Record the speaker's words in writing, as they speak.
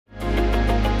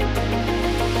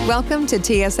Welcome to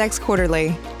TSX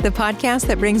Quarterly, the podcast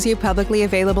that brings you publicly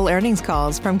available earnings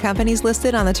calls from companies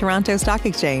listed on the Toronto Stock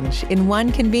Exchange in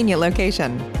one convenient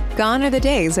location. Gone are the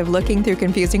days of looking through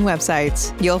confusing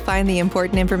websites. You'll find the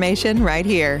important information right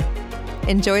here.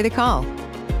 Enjoy the call.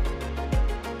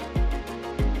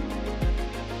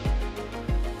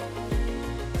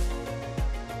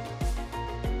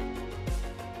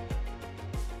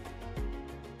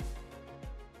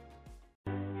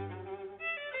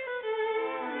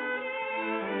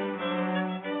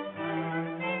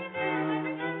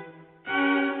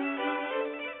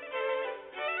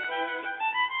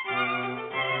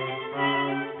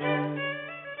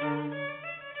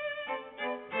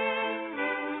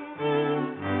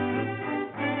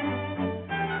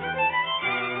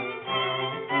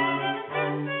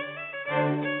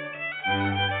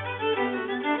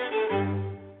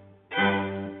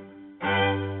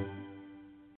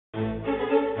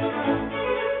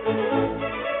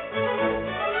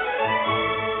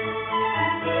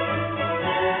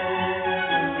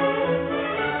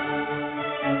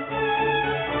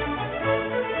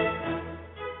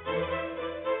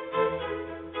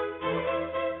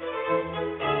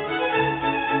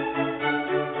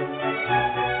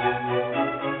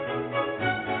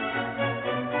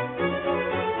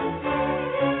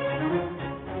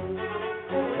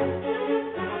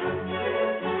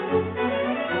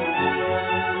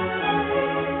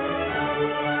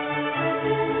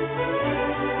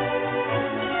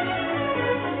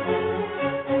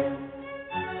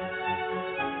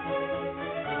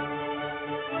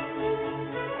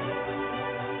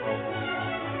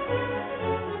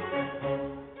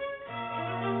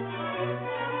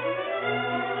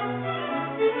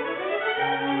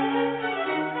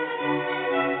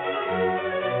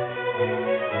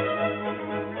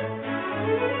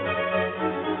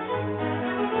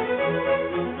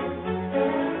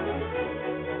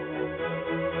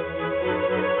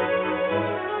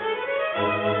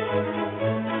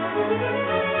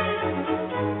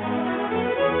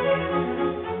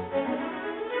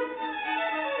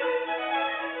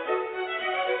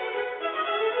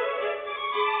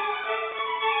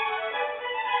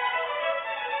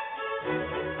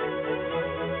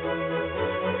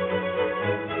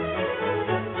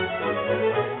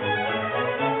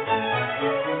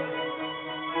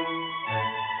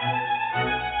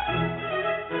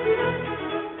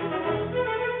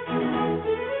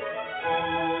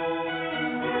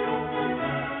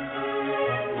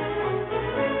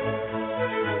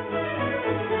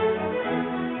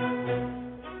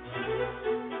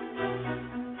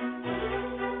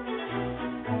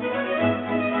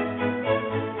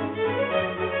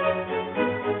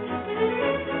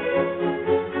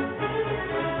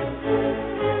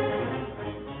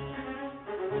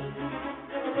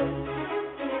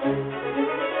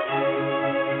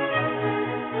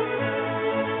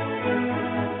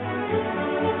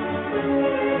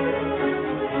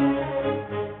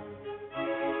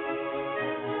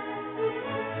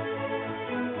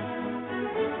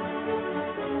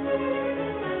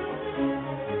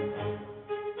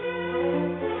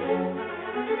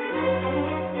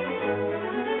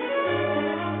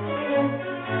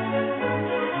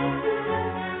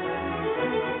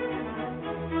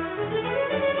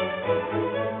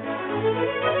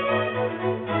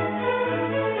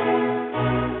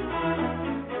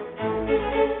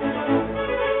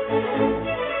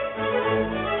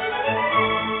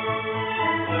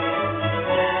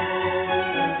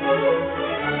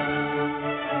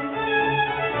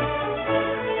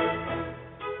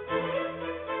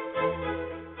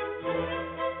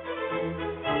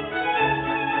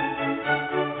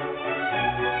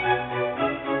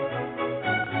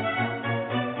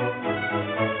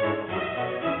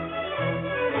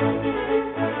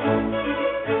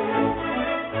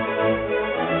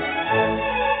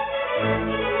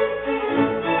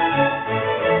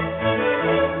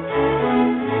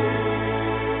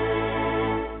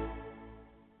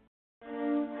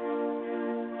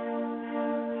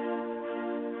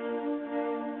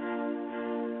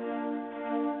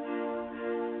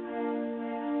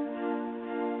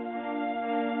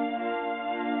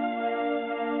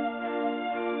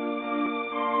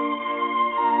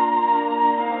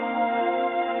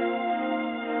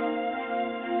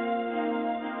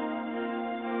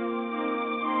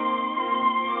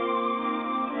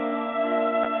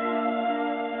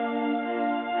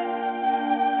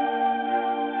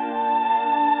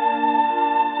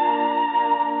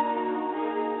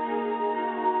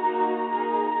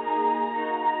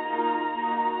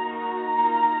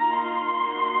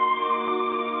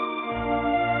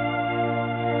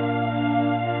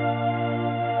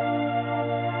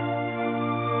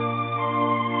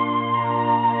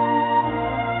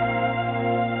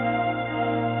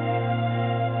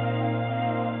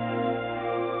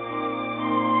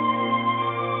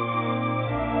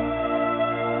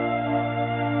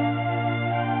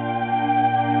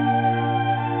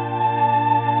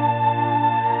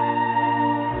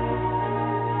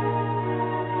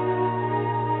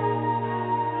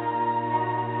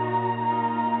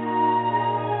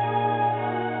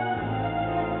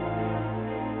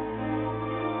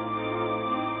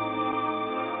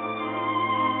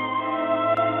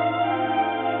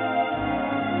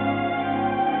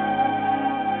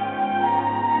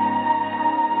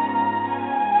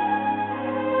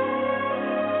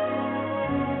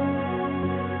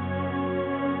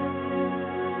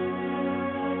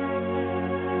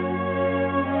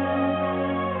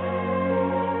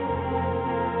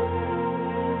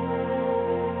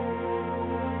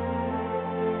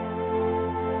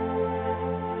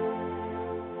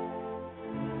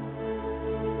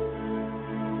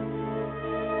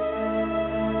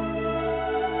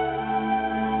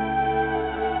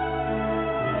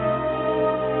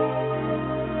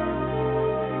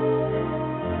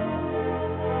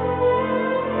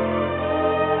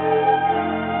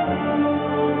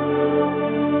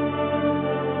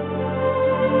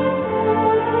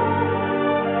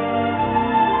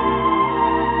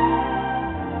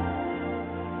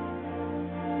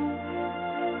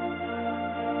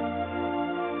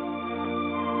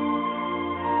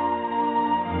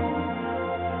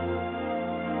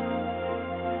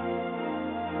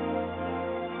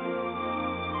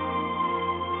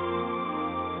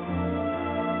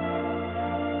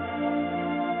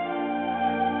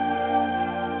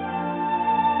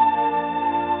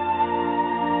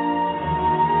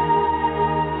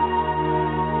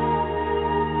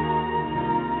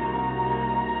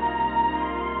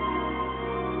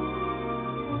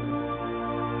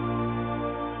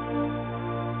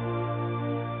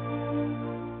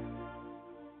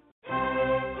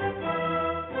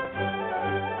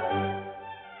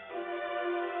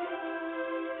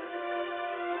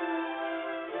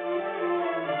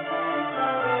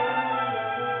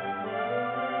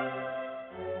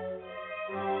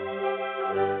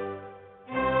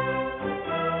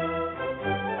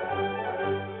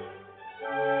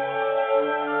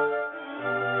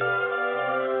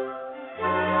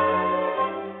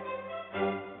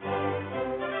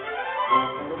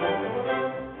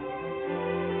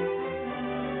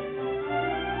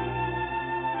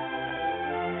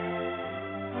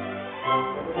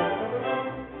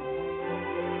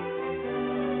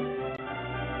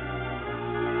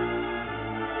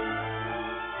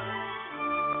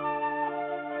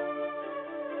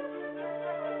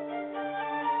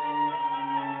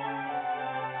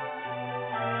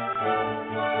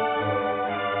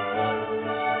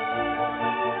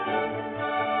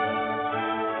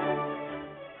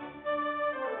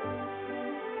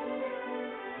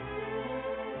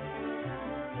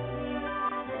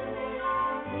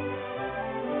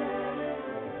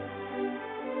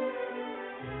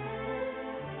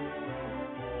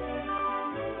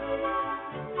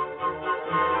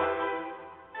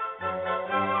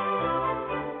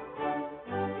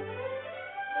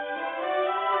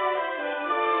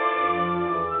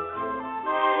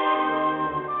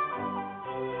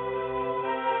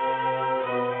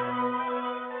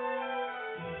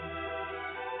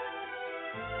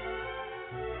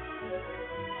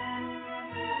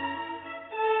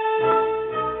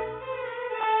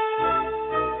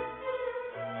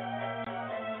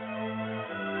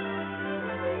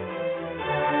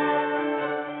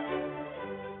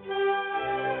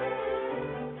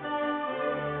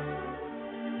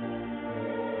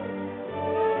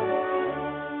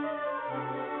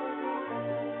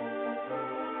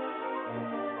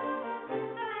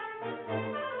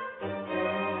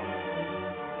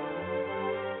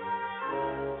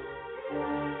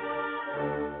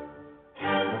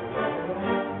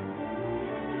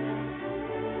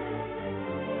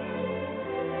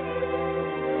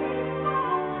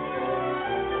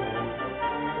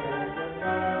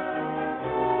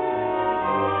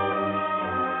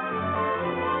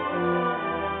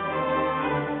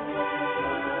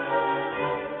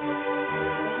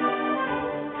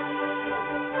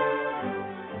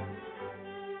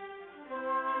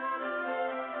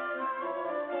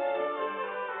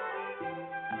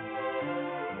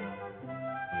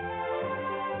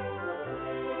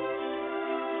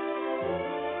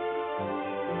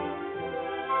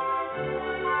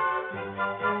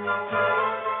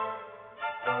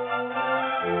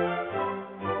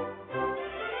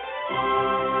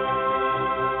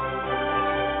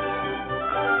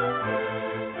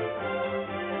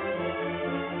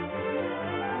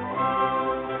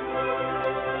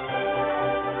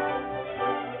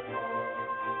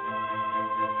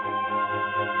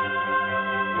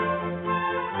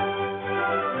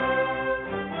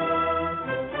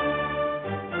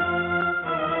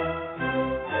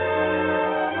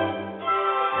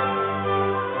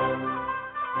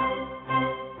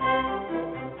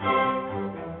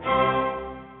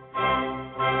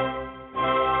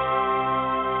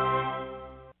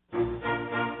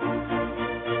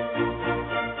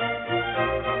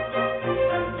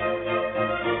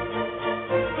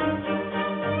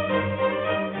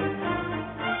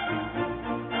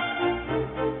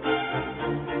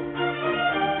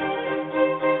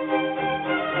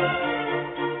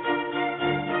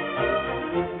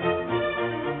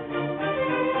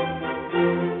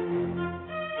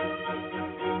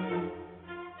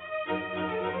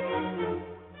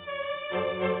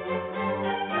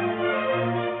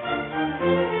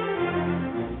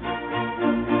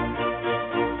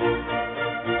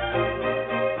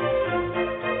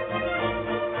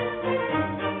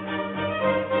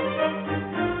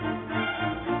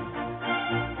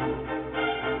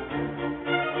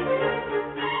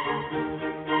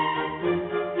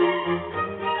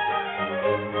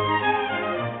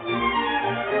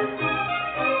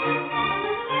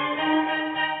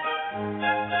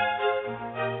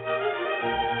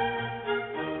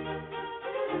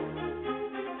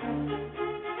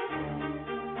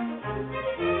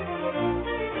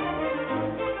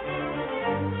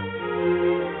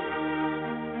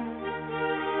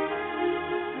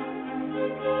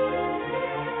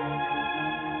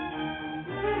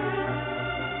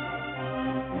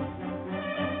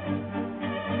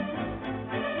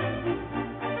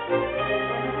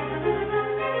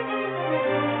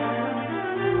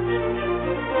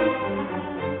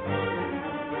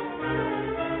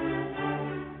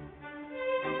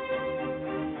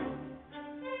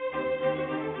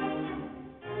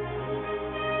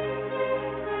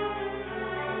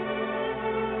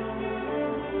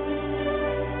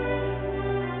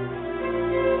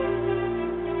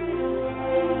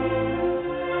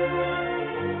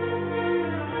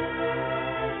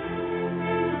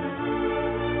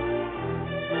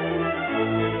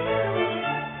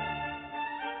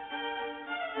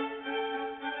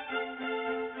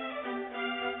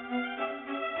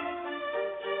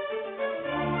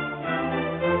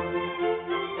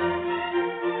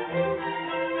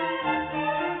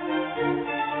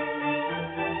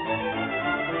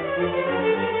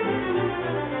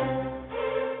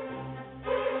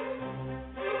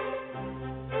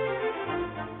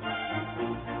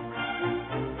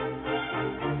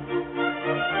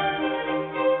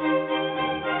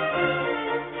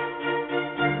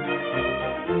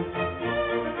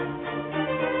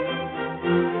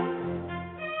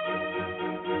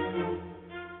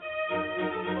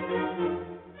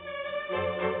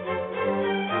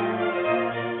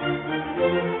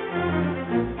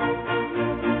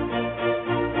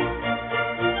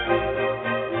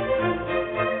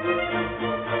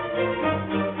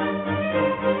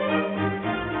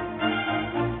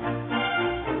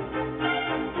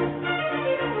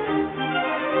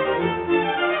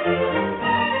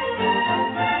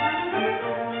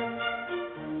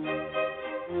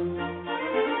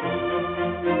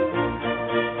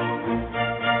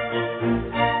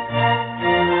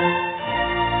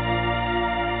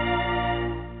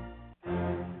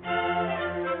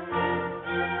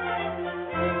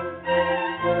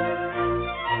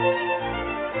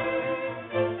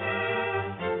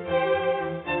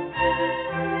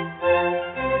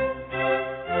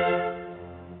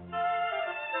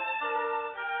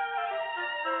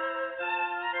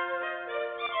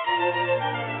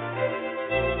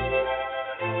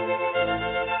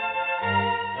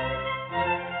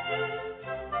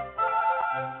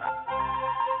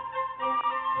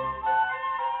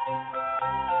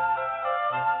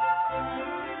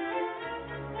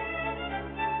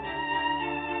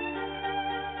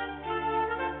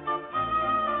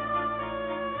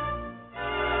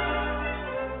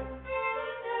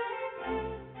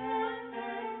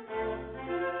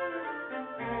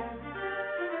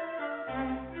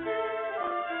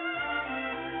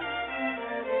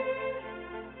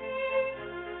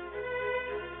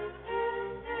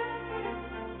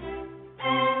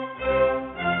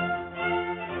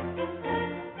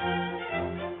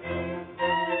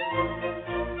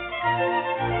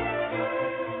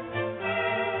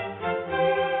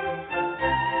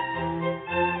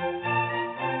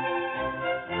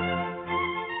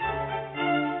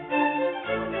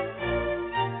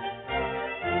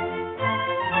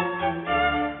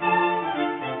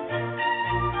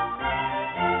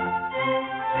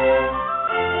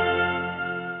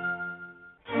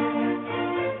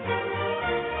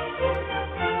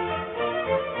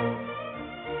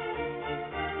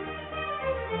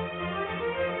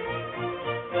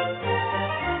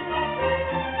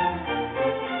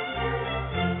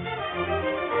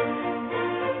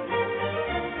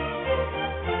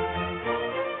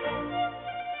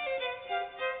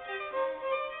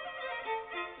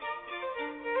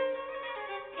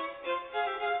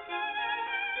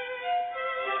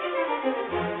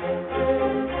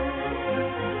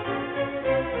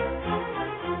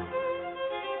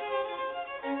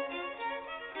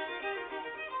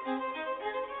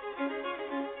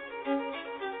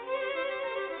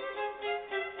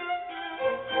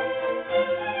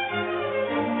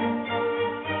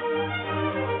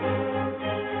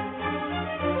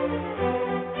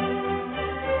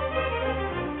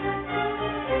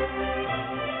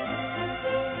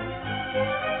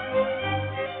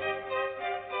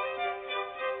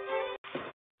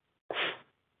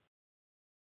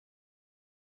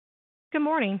 Good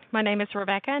morning. My name is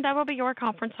Rebecca, and I will be your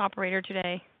conference operator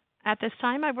today. At this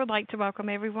time, I would like to welcome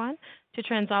everyone to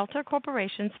TransAlta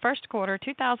Corporation's first quarter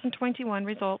 2021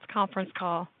 results conference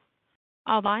call.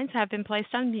 All lines have been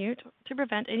placed on mute to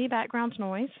prevent any background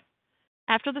noise.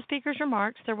 After the speaker's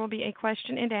remarks, there will be a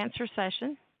question and answer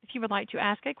session. If you would like to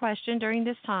ask a question during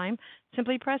this time,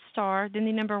 simply press star, then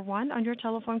the number 1 on your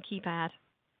telephone keypad.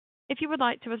 If you would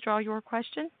like to withdraw your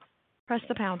question, press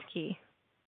the pound key.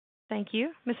 Thank you.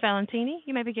 Ms. Valentini,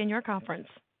 you may begin your conference.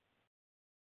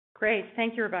 Great.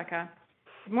 Thank you, Rebecca.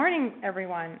 Good morning,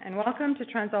 everyone, and welcome to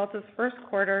TransAlta's first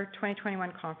quarter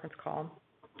 2021 conference call.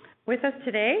 With us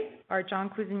today are John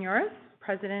Kousinioris,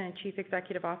 President and Chief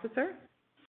Executive Officer,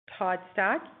 Todd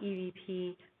Stack,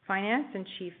 EVP Finance and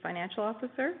Chief Financial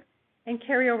Officer, and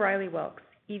Kerry O'Reilly Wilkes,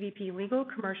 EVP Legal,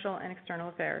 Commercial, and External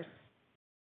Affairs.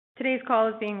 Today's call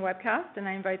is being webcast, and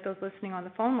I invite those listening on the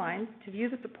phone lines to view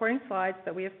the supporting slides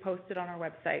that we have posted on our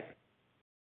website.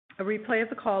 A replay of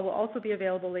the call will also be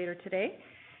available later today,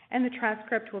 and the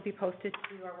transcript will be posted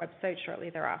to our website shortly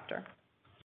thereafter.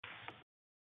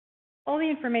 All the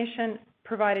information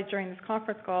provided during this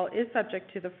conference call is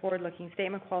subject to the forward-looking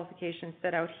statement qualifications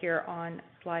set out here on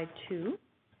slide 2,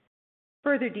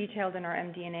 further detailed in our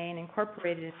MD&A and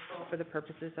incorporated in full for the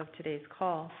purposes of today's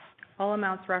call. All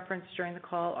amounts referenced during the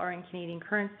call are in Canadian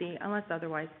currency unless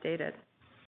otherwise stated.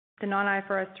 The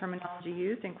non-IFRS terminology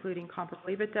used, including comparable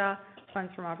EBITDA,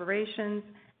 funds from operations,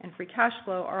 and free cash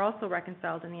flow, are also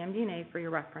reconciled in the MD&A for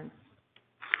your reference.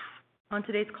 On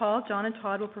today's call, John and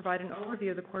Todd will provide an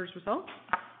overview of the quarter's results,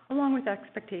 along with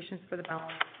expectations for the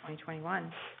balance of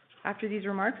 2021. After these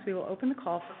remarks, we will open the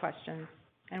call for questions.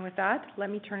 And with that,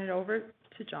 let me turn it over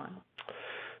to John.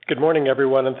 Good morning,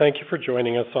 everyone, and thank you for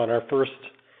joining us on our first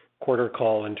quarter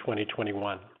call in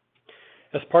 2021.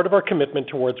 As part of our commitment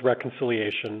towards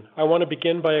reconciliation, I want to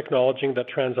begin by acknowledging that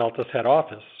TransAlta's head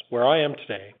office, where I am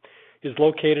today, is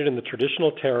located in the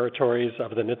traditional territories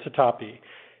of the Niitsitapi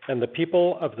and the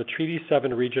people of the Treaty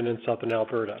 7 region in southern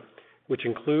Alberta, which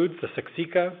includes the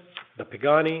Siksika, the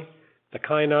Piikani, the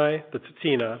Kainai, the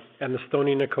Tsuut'ina, and the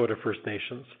Stoney Nakoda First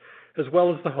Nations, as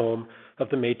well as the home of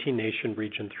the Métis Nation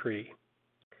Region 3.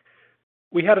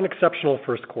 We had an exceptional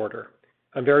first quarter.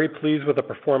 I'm very pleased with the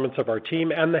performance of our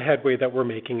team and the headway that we're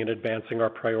making in advancing our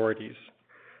priorities.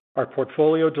 Our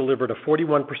portfolio delivered a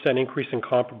 41% increase in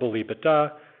comparable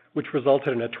EBITDA, which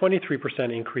resulted in a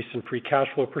 23% increase in free cash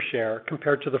flow per share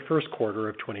compared to the first quarter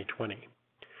of 2020.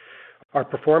 Our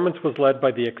performance was led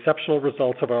by the exceptional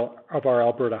results of our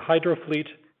Alberta hydro fleet,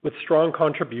 with strong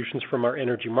contributions from our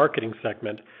energy marketing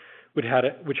segment, which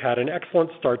had an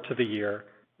excellent start to the year,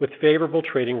 with favorable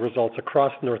trading results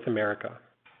across North America,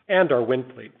 and our wind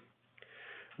fleet.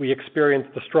 We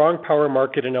experienced a strong power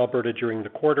market in Alberta during the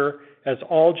quarter, as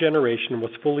all generation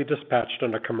was fully dispatched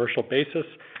on a commercial basis,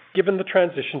 given the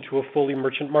transition to a fully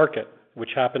merchant market, which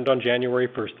happened on January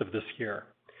 1st of this year.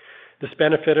 This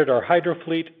benefited our hydro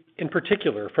fleet, in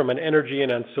particular from an energy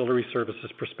and ancillary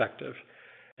services perspective.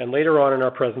 And later on in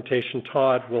our presentation,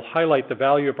 Todd will highlight the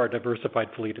value of our diversified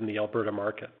fleet in the Alberta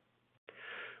market.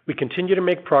 We continue to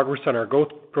make progress on our growth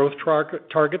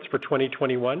targets for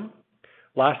 2021.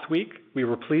 Last week, we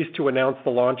were pleased to announce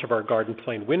the launch of our Garden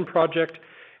Plain Wind project,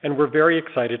 and we're very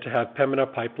excited to have Pembina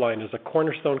Pipeline as a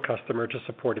cornerstone customer to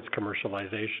support its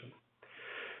commercialization.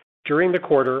 During the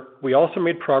quarter, we also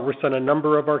made progress on a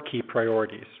number of our key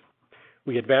priorities.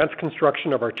 We advanced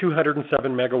construction of our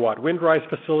 207-megawatt Windrise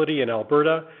facility in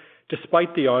Alberta,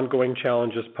 despite the ongoing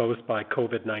challenges posed by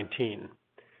COVID-19.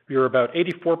 We are about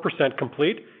 84%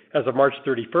 complete as of March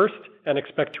 31st and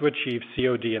expect to achieve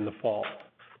COD in the fall.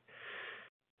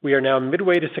 We are now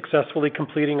midway to successfully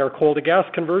completing our coal to gas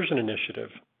conversion initiative.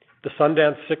 The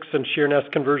Sundance 6 and Sheerness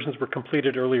conversions were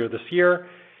completed earlier this year,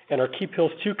 and our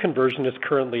Keephills 2 conversion is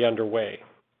currently underway.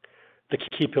 The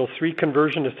Keephills 3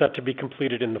 conversion is set to be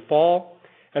completed in the fall,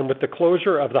 and with the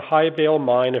closure of the Highvale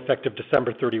mine effective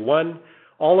December 31,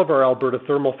 all of our Alberta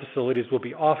thermal facilities will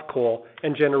be off coal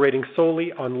and generating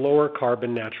solely on lower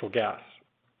carbon natural gas.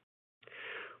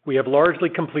 We have largely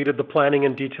completed the planning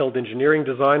and detailed engineering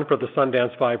design for the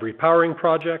Sundance 5 repowering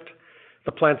project.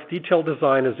 The plant's detailed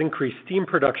design has increased steam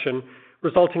production,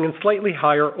 resulting in slightly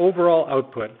higher overall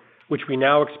output, which we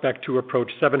now expect to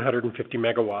approach 750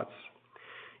 megawatts.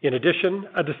 In addition,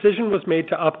 a decision was made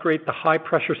to upgrade the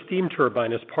high-pressure steam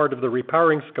turbine as part of the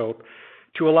repowering scope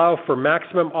to allow for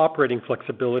maximum operating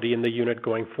flexibility in the unit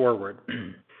going forward.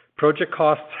 Project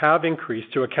costs have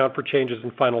increased to account for changes in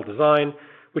final design,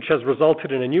 which has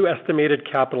resulted in a new estimated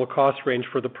capital cost range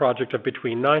for the project of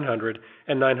between $900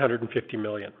 and $950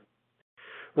 million.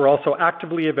 We're also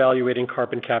actively evaluating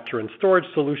carbon capture and storage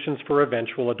solutions for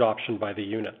eventual adoption by the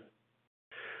unit.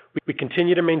 We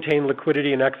continue to maintain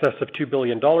liquidity in excess of $2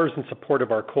 billion in support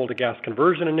of our coal to gas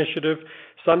conversion initiative,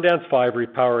 Sundance 5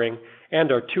 repowering,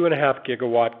 and our 2.5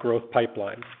 gigawatt growth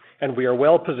pipeline, and we are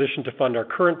well positioned to fund our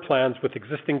current plans with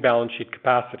existing balance sheet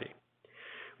capacity.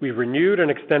 We renewed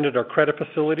and extended our credit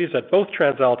facilities at both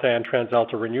TransAlta and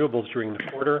TransAlta Renewables during the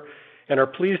quarter, and are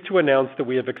pleased to announce that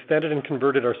we have extended and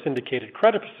converted our syndicated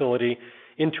credit facility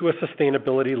into a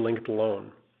sustainability-linked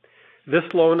loan. This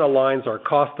loan aligns our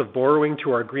cost of borrowing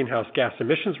to our greenhouse gas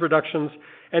emissions reductions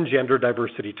and gender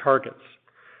diversity targets.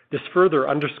 This further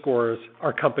underscores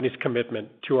our company's commitment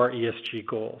to our ESG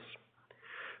goals.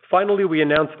 Finally, we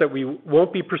announced that we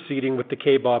won't be proceeding with the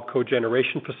Kaybob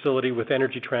cogeneration facility with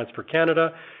Energy Transfer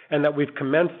Canada, and that we've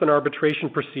commenced an arbitration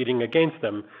proceeding against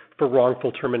them for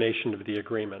wrongful termination of the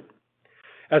agreement.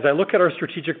 As I look at our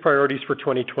strategic priorities for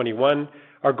 2021,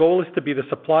 our goal is to be the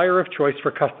supplier of choice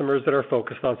for customers that are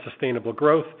focused on sustainable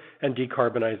growth and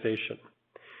decarbonization.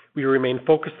 We remain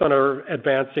focused on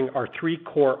advancing our three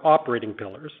core operating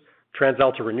pillars,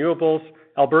 TransAlta Renewables,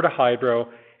 Alberta Hydro,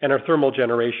 and our thermal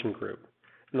generation group.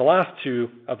 And the last two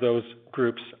of those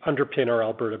groups underpin our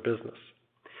Alberta business.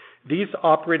 These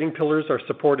operating pillars are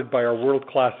supported by our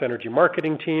world-class energy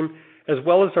marketing team, as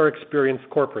well as our experienced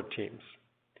corporate teams.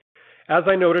 As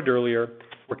I noted earlier,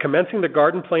 we're commencing the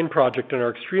Garden Plain project and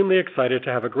are extremely excited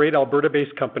to have a great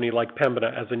Alberta-based company like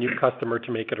Pembina as a new customer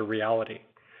to make it a reality.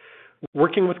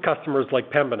 Working with customers like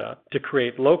Pembina to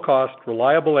create low-cost,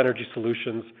 reliable energy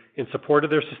solutions in support of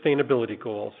their sustainability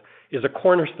goals is a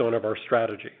cornerstone of our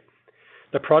strategy.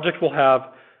 The project will have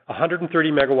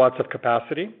 130 megawatts of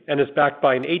capacity and is backed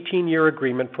by an 18-year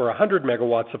agreement for 100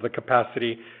 megawatts of the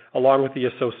capacity, along with the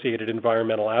associated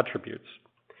environmental attributes.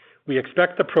 We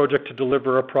expect the project to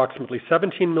deliver approximately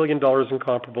 $17 million in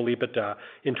comparable EBITDA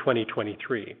in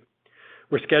 2023.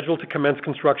 We're scheduled to commence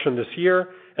construction this year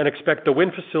and expect the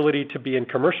wind facility to be in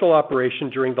commercial operation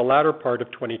during the latter part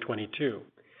of 2022.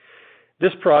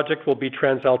 This project will be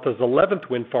TransAlta's 11th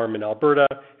wind farm in Alberta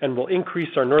and will increase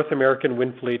our North American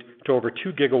wind fleet to over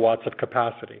 2 gigawatts of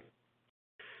capacity.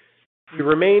 We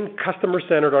remain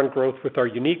customer-centered on growth with our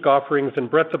unique offerings and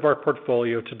breadth of our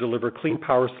portfolio to deliver clean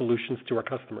power solutions to our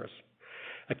customers.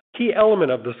 A key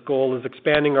element of this goal is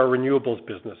expanding our renewables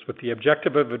business with the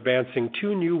objective of advancing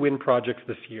 2 new wind projects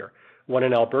this year, one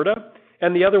in Alberta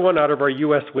and the other one out of our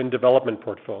U.S. wind development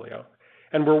portfolio.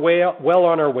 And we're well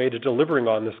on our way to delivering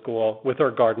on this goal with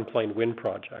our Garden Plain wind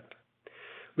project.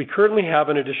 We currently have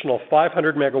an additional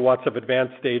 500 megawatts of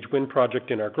advanced stage wind project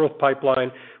in our growth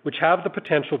pipeline, which have the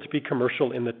potential to be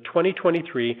commercial in the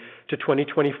 2023 to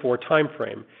 2024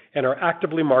 timeframe, and are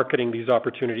actively marketing these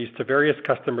opportunities to various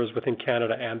customers within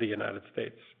Canada and the United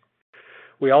States.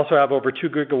 We also have over 2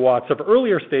 gigawatts of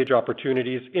earlier stage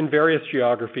opportunities in various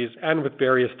geographies and with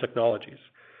various technologies.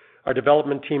 Our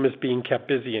development team is being kept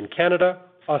busy in Canada,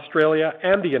 Australia,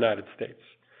 and the United States.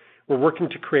 We're working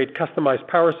to create customized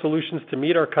power solutions to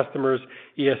meet our customers'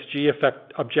 ESG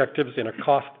objectives in a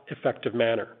cost-effective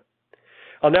manner.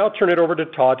 I'll now turn it over to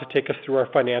Todd to take us through our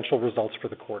financial results for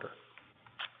the quarter.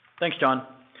 Thanks, John.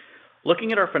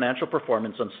 Looking at our financial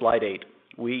performance on slide 8,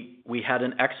 we had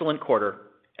an excellent quarter,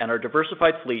 and our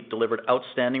diversified fleet delivered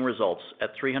outstanding results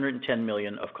at $310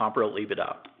 million of comparable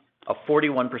EBITDA, a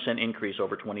 41% increase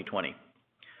over 2020.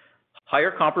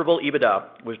 Higher comparable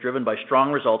EBITDA was driven by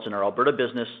strong results in our Alberta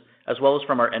business as well as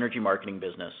from our energy marketing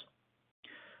business.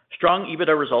 Strong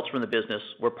EBITDA results from the business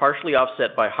were partially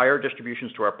offset by higher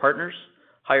distributions to our partners,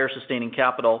 higher sustaining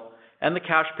capital, and the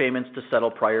cash payments to settle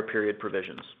prior period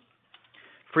provisions.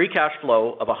 Free cash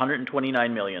flow of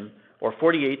 $129 million, or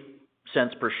 48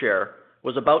 cents per share,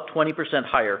 was about 20%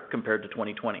 higher compared to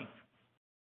 2020.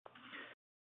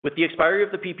 With the expiry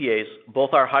of the PPAs,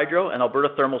 both our hydro and Alberta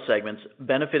thermal segments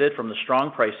benefited from the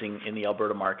strong pricing in the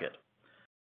Alberta market.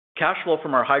 Cash flow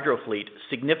from our hydro fleet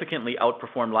significantly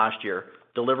outperformed last year,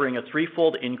 delivering a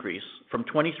threefold increase from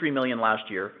 23 million last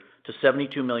year to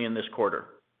 72 million this quarter.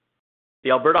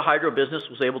 The Alberta hydro business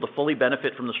was able to fully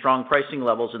benefit from the strong pricing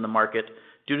levels in the market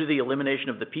due to the elimination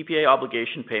of the PPA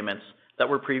obligation payments that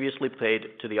were previously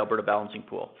paid to the Alberta Balancing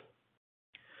Pool.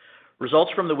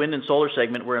 Results from the wind and solar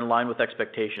segment were in line with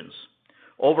expectations.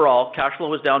 Overall, cash flow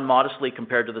was down modestly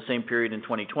compared to the same period in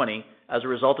 2020 as a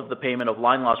result of the payment of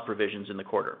line loss provisions in the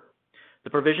quarter.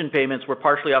 The provision payments were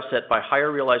partially offset by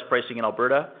higher realized pricing in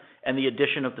Alberta and the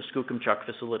addition of the Skookumchuck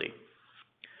facility.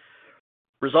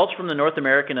 Results from the North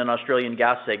American and Australian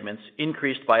gas segments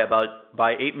increased by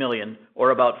 8 million, or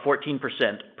about 14%,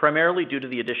 primarily due to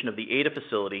the addition of the Ada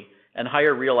facility and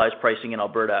higher realized pricing in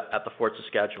Alberta at the Fort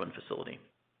Saskatchewan facility.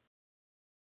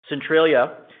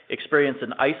 Centralia experienced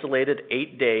an isolated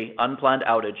 8-day unplanned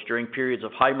outage during periods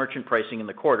of high merchant pricing in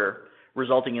the quarter,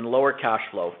 resulting in lower cash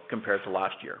flow compared to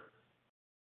last year.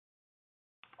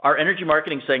 Our energy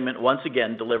marketing segment once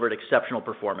again delivered exceptional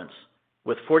performance,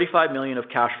 with 45 million of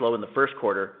cash flow in the first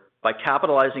quarter by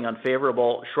capitalizing on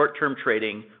favorable short-term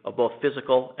trading of both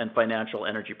physical and financial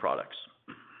energy products.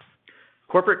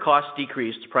 Corporate costs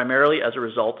decreased primarily as a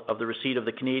result of the receipt of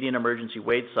the Canadian Emergency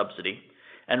Wage Subsidy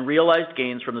and realized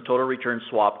gains from the total return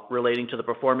swap relating to the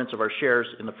performance of our shares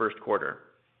in the first quarter.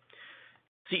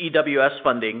 CEWS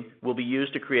funding will be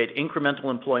used to create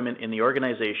incremental employment in the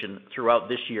organization throughout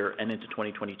this year and into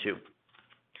 2022.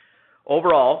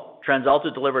 Overall,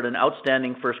 TransAlta delivered an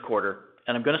outstanding first quarter,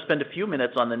 and I'm going to spend a few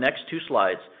minutes on the next two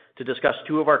slides to discuss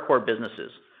two of our core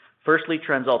businesses. Firstly,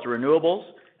 TransAlta Renewables,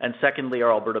 and secondly,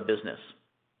 our Alberta business.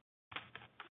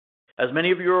 As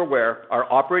many of you are aware,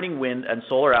 our operating wind and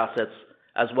solar assets,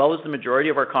 as well as the majority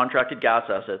of our contracted gas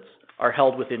assets, are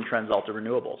held within TransAlta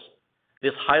Renewables.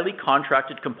 This highly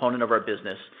contracted component of our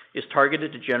business is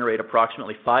targeted to generate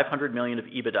approximately 500 million of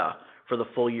EBITDA for the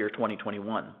full year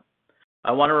 2021.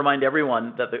 I want to remind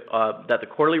everyone that the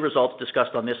quarterly results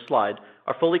discussed on this slide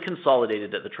are fully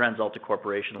consolidated at the TransAlta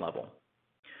Corporation level.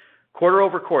 Quarter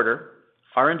over quarter,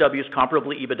 RNW's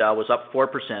comparable EBITDA was up 4%,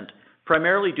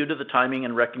 primarily due to the timing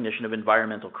and recognition of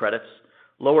environmental credits,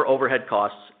 lower overhead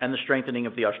costs, and the strengthening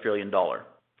of the Australian dollar.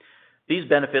 These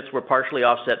benefits were partially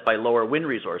offset by lower wind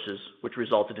resources, which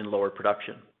resulted in lower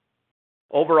production.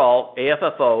 Overall,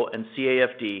 AFFO and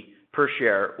CAFD per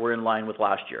share were in line with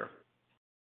last year.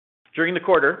 During the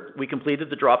quarter, we completed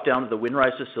the drop-down of the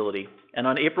Windrise facility, and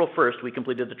on April 1st, we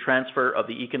completed the transfer of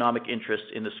the economic interest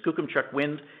in the Skookumchuck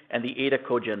Wind and the Ada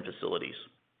Cogen facilities.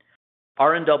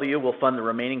 RNW will fund the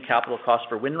remaining capital costs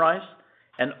for Windrise,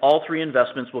 and all three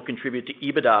investments will contribute to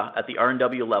EBITDA at the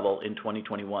RNW level in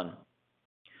 2021.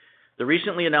 The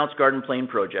recently announced Garden Plain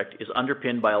project is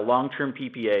underpinned by a long-term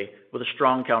PPA with a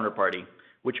strong counterparty,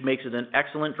 which makes it an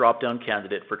excellent drop-down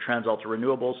candidate for TransAlta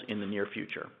Renewables in the near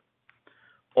future.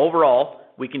 Overall,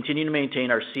 we continue to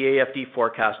maintain our CAFD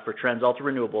forecast for TransAlta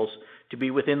Renewables to be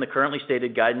within the currently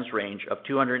stated guidance range of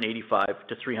 $285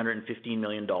 to $315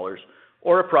 million,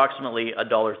 or approximately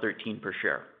 $1.13 per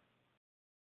share.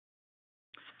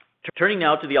 Turning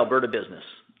now to the Alberta business.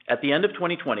 At the end of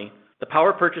 2020, the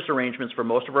power purchase arrangements for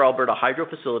most of our Alberta hydro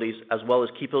facilities, as well as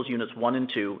Keephills Units 1 and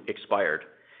 2, expired,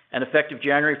 and effective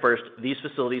January 1st, these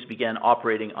facilities began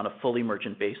operating on a fully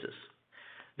merchant basis.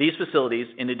 These facilities,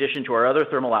 in addition to our other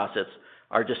thermal assets,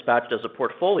 are dispatched as a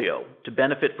portfolio to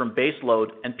benefit from base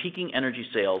load and peaking energy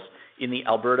sales in the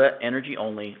Alberta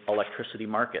energy-only electricity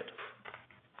market.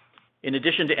 In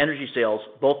addition to energy sales,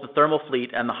 both the thermal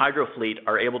fleet and the hydro fleet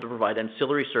are able to provide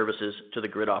ancillary services to the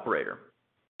grid operator.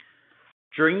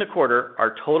 During the quarter,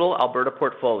 our total Alberta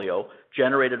portfolio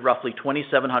generated roughly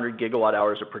 2,700 gigawatt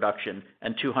hours of production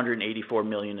and 284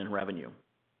 million in revenue.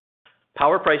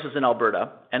 Power prices in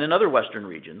Alberta and in other western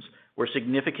regions were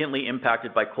significantly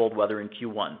impacted by cold weather in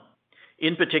Q1.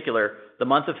 In particular, the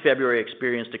month of February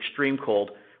experienced extreme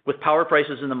cold, with power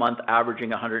prices in the month averaging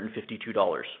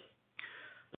 $152.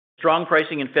 Strong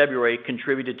pricing in February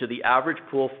contributed to the average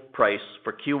pool price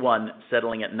for Q1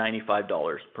 settling at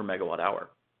 $95 per megawatt hour.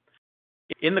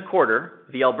 In the quarter,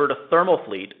 the Alberta thermal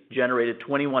fleet generated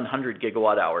 2,100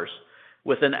 gigawatt hours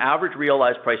with an average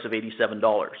realized price of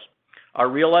 $87. Our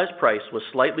realized price was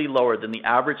slightly lower than the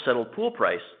average settled pool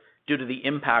price due to the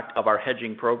impact of our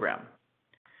hedging program.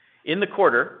 In the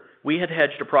quarter, we had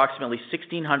hedged approximately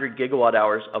 1,600 gigawatt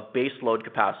hours of base load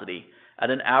capacity at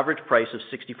an average price of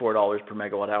 $64 per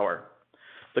megawatt hour.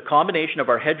 The combination of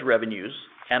our hedge revenues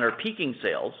and our peaking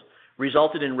sales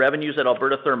resulted in revenues at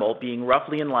Alberta Thermal being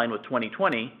roughly in line with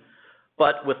 2020,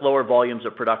 but with lower volumes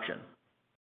of production.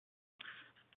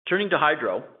 Turning to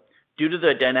hydro, due to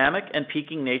the dynamic and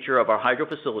peaking nature of our hydro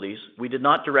facilities, we did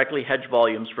not directly hedge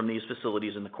volumes from these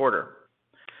facilities in the quarter.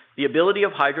 The ability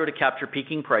of hydro to capture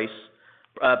peak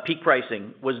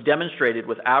pricing was demonstrated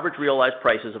with average realized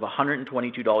prices of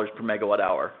 $122 per megawatt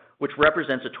hour, which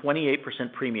represents a 28%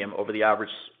 premium over the average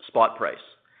spot price.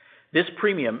 This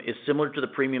premium is similar to the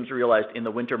premiums realized in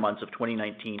the winter months of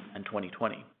 2019 and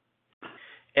 2020.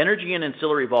 Energy and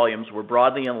ancillary volumes were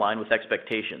broadly in line with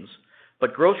expectations,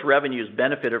 but gross revenues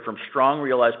benefited from strong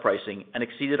realized pricing and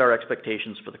exceeded our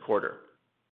expectations for the quarter.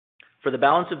 For the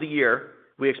balance of the year,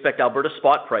 we expect Alberta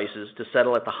spot prices to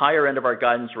settle at the higher end of our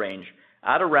guidance range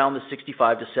at around the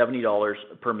 $65 to $70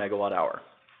 per megawatt hour.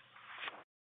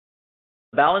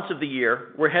 The balance of the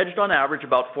year, we're hedged on average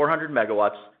about 400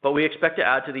 megawatts, but we expect to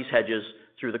add to these hedges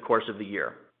through the course of the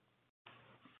year.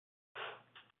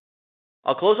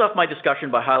 I'll close off my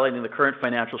discussion by highlighting the current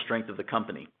financial strength of the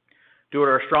company. Due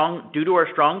to our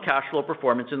strong cash flow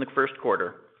performance in the first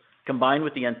quarter, combined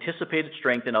with the anticipated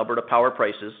strength in Alberta power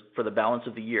prices for the balance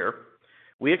of the year,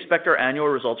 we expect our annual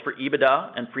results for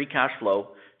EBITDA and free cash flow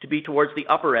to be towards the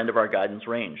upper end of our guidance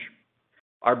range.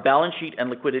 Our balance sheet and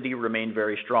liquidity remain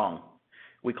very strong.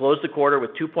 We closed the quarter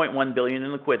with $2.1 billion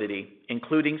in liquidity,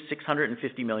 including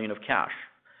 $650 million of cash.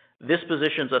 This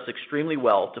positions us extremely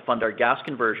well to fund our gas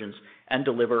conversions and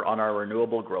deliver on our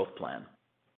renewable growth plan.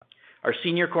 Our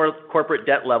senior corporate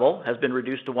debt level has been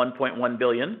reduced to $1.1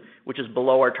 billion, which is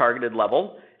below our targeted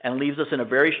level and leaves us in a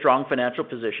very strong financial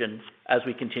position as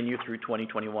we continue through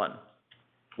 2021.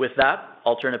 With that,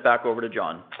 I'll turn it back over to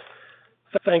John.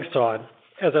 Thanks, Todd.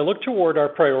 As I look toward our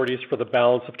priorities for the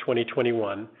balance of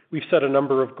 2021, we've set a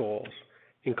number of goals,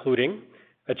 including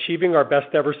achieving our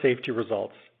best ever safety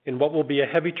results in what will be a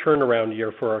heavy turnaround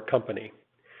year for our company,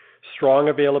 strong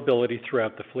availability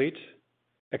throughout the fleet,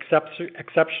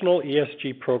 exceptional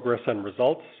ESG progress and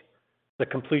results, the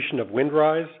completion of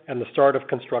Windrise and the start of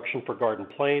construction for Garden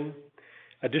Plain,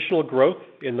 additional growth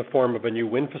in the form of a new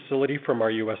wind facility from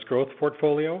our U.S. growth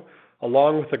portfolio,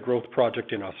 along with a growth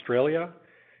project in Australia,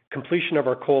 completion of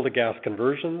our coal to gas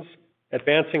conversions,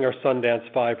 advancing our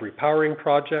Sundance 5 repowering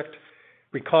project,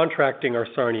 recontracting our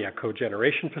Sarnia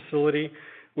cogeneration facility,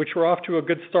 which we're off to a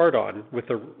good start on with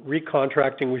the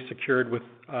recontracting we secured with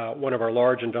one of our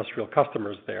large industrial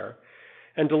customers there,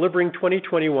 and delivering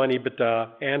 2021 EBITDA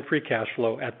and free cash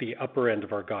flow at the upper end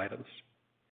of our guidance.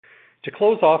 To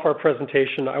close off our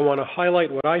presentation, I want to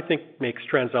highlight what I think makes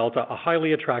TransAlta a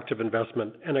highly attractive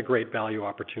investment and a great value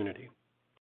opportunity.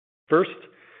 First,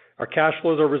 our cash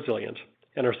flows are resilient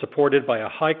and are supported by a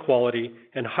high quality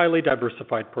and highly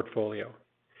diversified portfolio.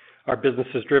 Our business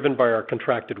is driven by our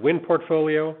contracted wind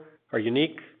portfolio, our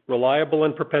unique, reliable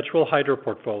and perpetual hydro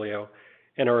portfolio,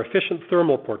 and our efficient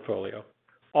thermal portfolio,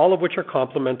 all of which are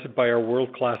complemented by our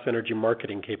world-class energy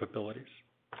marketing capabilities.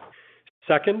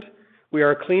 Second, we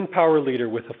are a clean power leader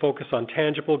with a focus on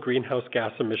tangible greenhouse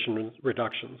gas emission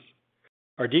reductions.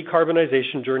 Our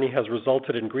decarbonization journey has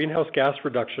resulted in greenhouse gas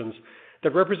reductions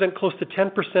that represent close to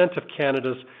 10% of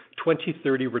Canada's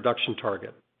 2030 reduction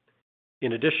target.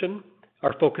 In addition,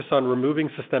 our focus on removing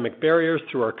systemic barriers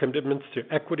through our commitments to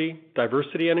equity,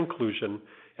 diversity and inclusion,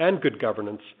 and good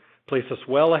governance place us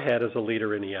well ahead as a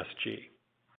leader in ESG.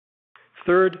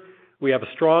 Third, we have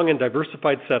a strong and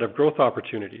diversified set of growth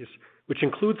opportunities, which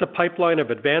includes a pipeline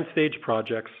of advanced stage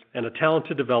projects and a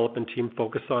talented development team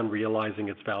focused on realizing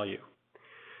its value.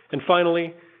 And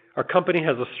finally, our company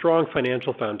has a strong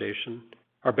financial foundation.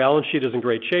 Our balance sheet is in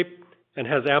great shape and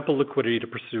has ample liquidity to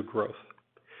pursue growth.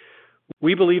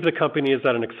 We believe the company is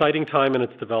at an exciting time in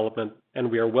its development, and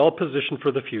we are well positioned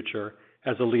for the future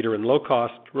as a leader in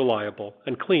low-cost, reliable,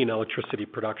 and clean electricity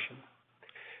production.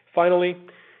 Finally,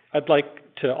 I'd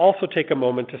like to also take a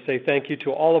moment to say thank you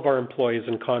to all of our employees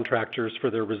and contractors for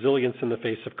their resilience in the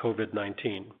face of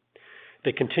COVID-19.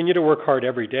 They continue to work hard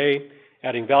every day,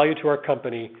 adding value to our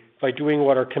company by doing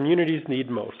what our communities need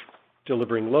most,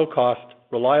 delivering low-cost,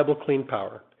 reliable, clean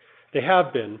power. They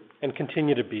have been and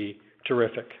continue to be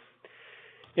terrific.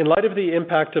 In light of the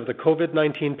impact of the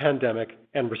COVID-19 pandemic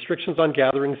and restrictions on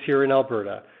gatherings here in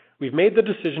Alberta, we've made the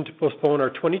decision to postpone our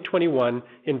 2021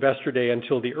 Investor Day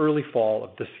until the early fall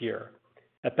of this year.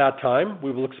 At that time,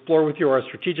 we will explore with you our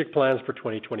strategic plans for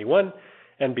 2021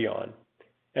 and beyond.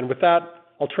 And with that,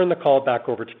 I'll turn the call back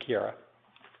over to Chiara.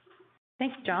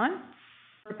 Thanks, John.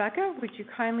 Rebecca, would you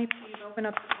kindly please open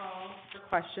up the call for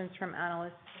questions from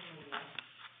analysts and media?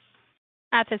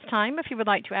 At this time, if you would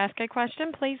like to ask a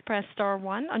question, please press star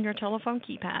 1 on your telephone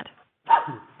keypad.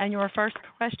 And your first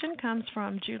question comes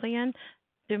from Julien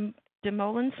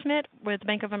Dumoulin-Smith with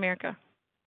Bank of America.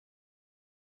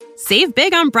 Save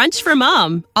big on brunch for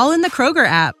mom, all in the Kroger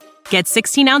app. Get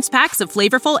 16-ounce packs of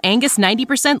flavorful Angus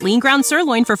 90% lean ground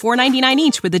sirloin for $4.99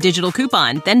 each with a digital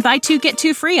coupon. Then buy 2, get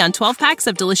 2 free on 12 packs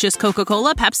of delicious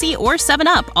Coca-Cola, Pepsi, or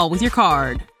 7-Up, all with your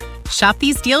card. Shop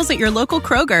these deals at your local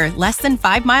Kroger, less than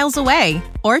 5 miles away.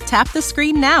 Or tap the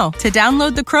screen now to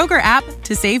download the Kroger app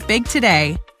to save big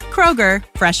today. Kroger,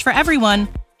 fresh for everyone.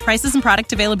 Prices and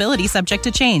product availability subject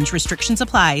to change. Restrictions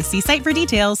apply. See site for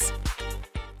details.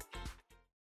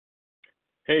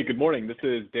 Hey, good morning. This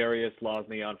is Darius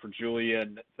Losny on for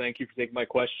Julian. Thank you for taking my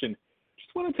question.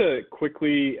 Just wanted to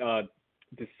quickly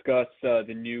discuss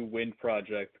the new wind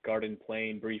project, Garden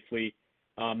Plain, briefly.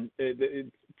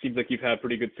 It seems like you've had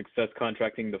pretty good success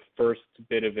contracting the first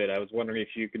bit of it. I was wondering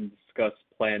if you can discuss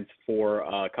plans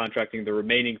for contracting the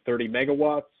remaining 30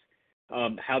 megawatts,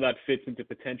 how that fits into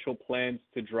potential plans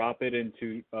to drop it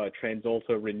into TransAlta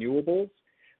Renewables.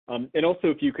 And also,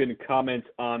 if you can comment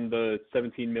on the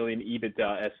 17 million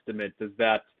EBITDA estimate, is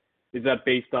that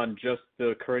based on just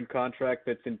the current contract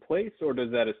that's in place, or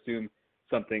does that assume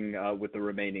something with the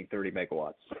remaining 30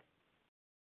 megawatts?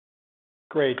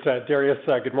 Great, Darius.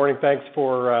 Good morning. Thanks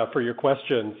for your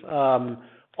questions. On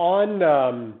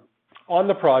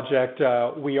the project,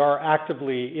 we are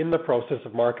actively in the process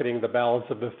of marketing the balance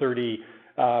of the 30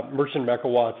 merchant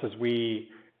megawatts as we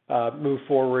move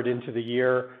forward into the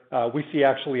year. We see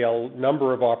actually a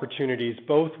number of opportunities,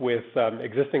 both with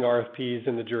existing RFPs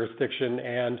in the jurisdiction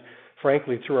and,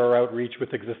 frankly, through our outreach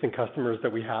with existing customers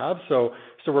that we have. So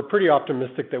we're pretty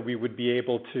optimistic that we would be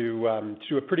able to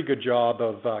do a pretty good job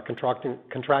of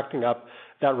contracting up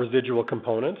that residual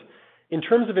component. In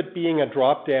terms of it being a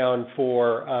drop-down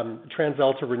for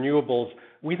TransAlta Renewables,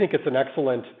 we think it's an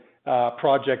excellent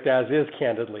project as is,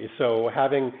 candidly. So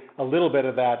having a little bit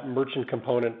of that merchant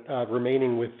component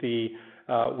remaining with the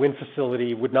wind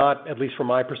facility would not, at least from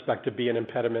my perspective, be an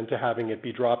impediment to having it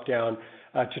be dropped down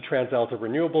to TransAlta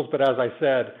Renewables. But as I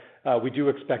said, we do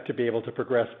expect to be able to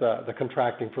progress the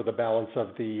contracting for the balance of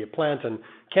the plant. And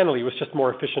candidly, it was just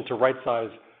more efficient to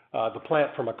right-size the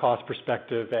plant from a cost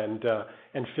perspective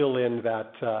and fill in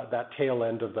that tail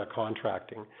end of the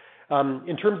contracting.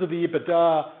 In terms of the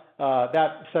EBITDA,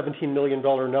 that $17 million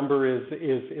number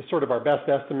is sort of our best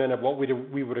estimate of what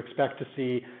we would expect to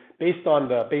see based on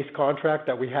the base contract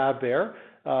that we have there,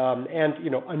 and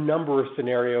a number of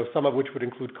scenarios, some of which would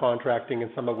include contracting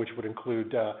and some of which would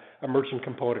include a merchant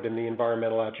component in the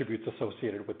environmental attributes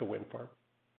associated with the wind farm.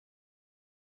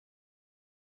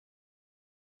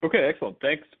 Okay, excellent.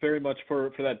 Thanks very much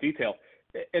for that detail.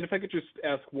 And if I could just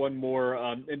ask one more,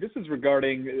 and this is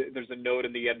regarding, there's a note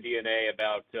in the MD&A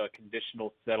about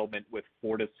conditional settlement with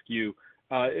Fortescue.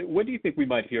 When do you think we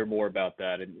might hear more about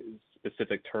that in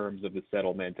specific terms of the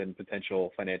settlement and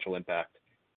potential financial impact?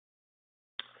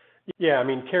 Yeah, I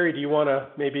mean, Kerry, do you want to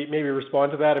maybe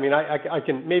respond to that? I mean, I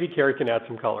can, maybe Kerry can add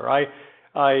some color.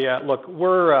 Look,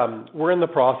 we're in the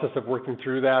process of working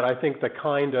through that. I think the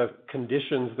kind of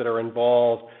conditions that are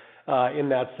involved in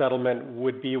that settlement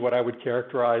would be what I would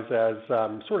characterize as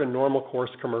sort of normal course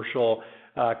commercial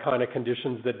kind of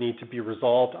conditions that need to be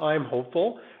resolved. I'm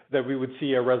hopeful that we would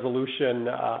see a resolution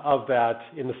of that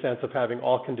in the sense of having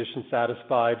all conditions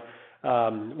satisfied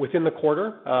within the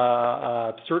quarter,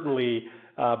 certainly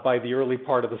by the early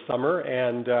part of the summer.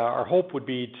 And our hope would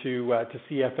be to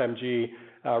see FMG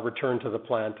return to the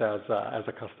plant as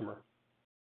a customer.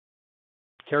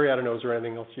 Kerry, I don't know, is there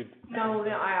anything else you'd... No,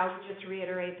 I'll just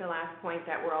reiterate the last point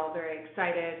that we're all very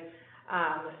excited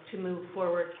to move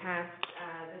forward past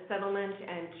the settlement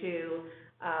and to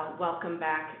welcome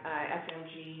back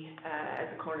FMG as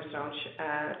a cornerstone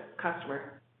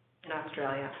customer in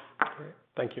Australia. Great.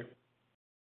 Thank you.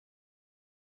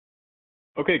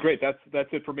 Okay, great. That's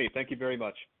it for me. Thank you very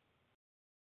much.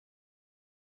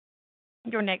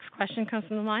 Your next question comes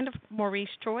from the line of Maurice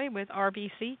Choy with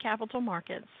RBC Capital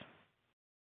Markets.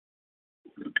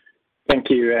 Thank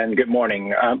you and good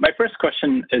morning. My first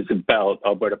question is about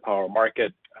Alberta Power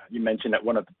Market. You mentioned that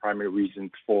one of the primary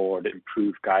reasons for the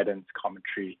improved guidance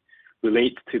commentary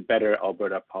relates to better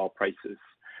Alberta power prices.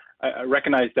 I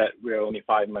recognize that we're only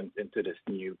 5 months into this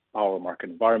new power market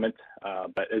environment,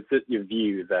 but is it your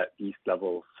view that these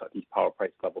levels, these power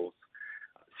price levels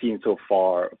seen so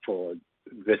far for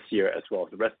this year as well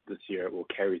as the rest of this year will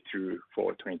carry through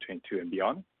for 2022 and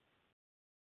beyond?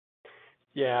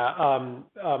 Yeah,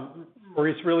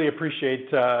 Maurice, really appreciate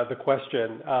the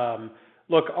question.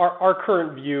 Look, our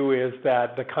current view is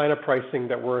that the kind of pricing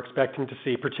that we're expecting to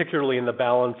see, particularly in the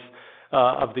balance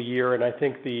of the year, and I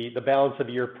think the balance of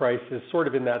year price is sort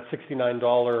of in that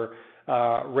 $69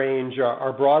 range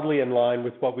are broadly in line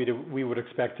with what we would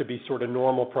expect to be sort of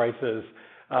normal prices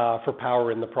for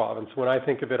power in the province. When I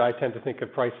think of it, I tend to think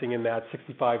of pricing in that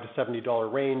 $65 to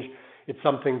 $70 range. It's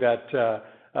something that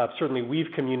certainly we've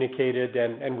communicated,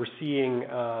 and we're seeing,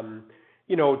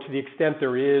 to the extent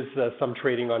there is some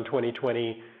trading on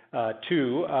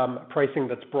 2022, pricing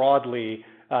that's broadly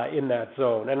in that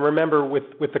zone. And remember,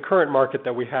 with the current market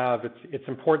that we have, it's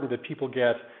important that people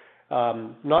get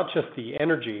not just the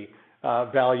energy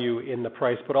value in the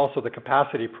price, but also the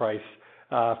capacity price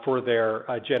for their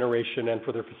generation and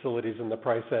for their facilities in the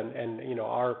price. And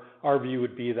our view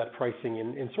would be that pricing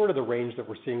in sort of the range that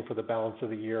we're seeing for the balance of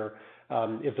the year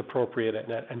is appropriate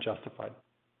and justified.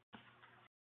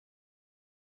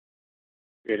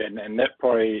 Good, and that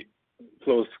probably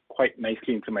flows quite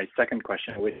nicely into my second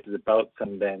question, which is about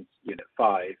Sundance Unit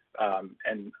 5.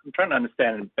 And I'm trying to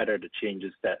understand better the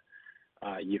changes that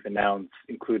you've announced,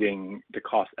 including the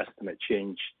cost estimate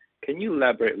change. Can you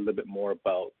elaborate a little bit more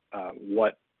about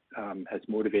what has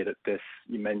motivated this?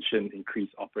 You mentioned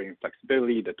increased operating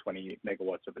flexibility, the 20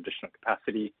 megawatts of additional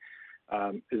capacity.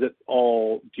 Is it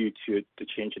all due to the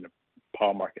change in the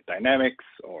power market dynamics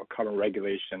or carbon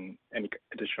regulation? Any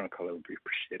additional color would be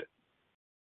appreciated.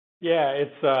 Yeah,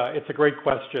 it's a great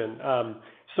question.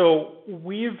 So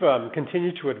we've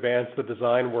continued to advance the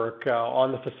design work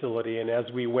on the facility, and as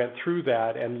we went through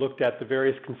that and looked at the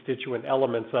various constituent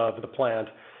elements of the plant,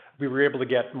 we were able to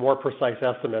get more precise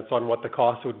estimates on what the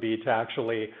cost would be to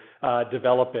actually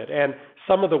develop it. And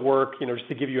some of the work, just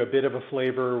to give you a bit of a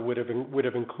flavor, would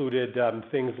have included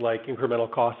things like incremental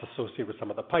costs associated with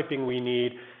some of the piping we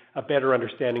need, a better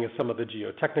understanding of some of the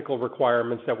geotechnical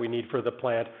requirements that we need for the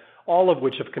plant, all of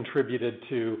which have contributed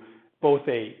to both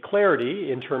a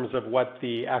clarity in terms of what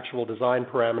the actual design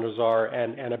parameters are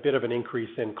and a bit of an increase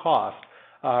in cost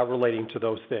relating to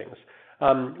those things.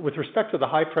 With respect to the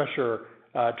high pressure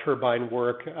turbine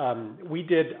work, we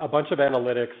did a bunch of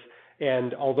analytics,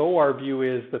 and although our view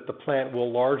is that the plant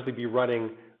will largely be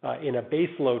running in a base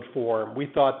load form, we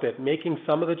thought that making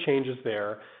some of the changes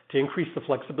there to increase the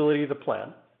flexibility of the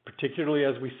plant, particularly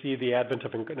as we see the advent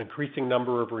of an increasing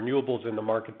number of renewables in the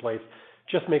marketplace,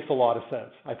 just makes a lot of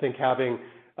sense. I think having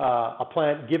a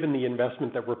plant, given the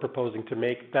investment that we're proposing to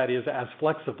make, that is as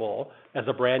flexible as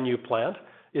a brand new plant,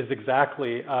 is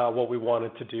exactly what we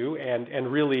wanted to do.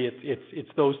 And really,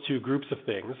 it's those two groups of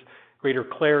things: greater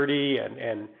clarity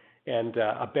and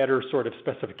a better sort of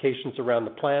specifications around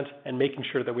the plant, and making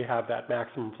sure that we have that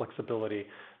maximum flexibility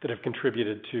that have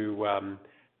contributed to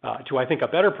I think, a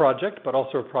better project, but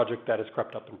also a project that has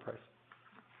crept up in price.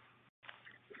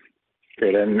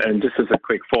 Great, and just as a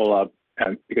quick follow-up,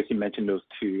 because you mentioned those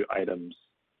two items,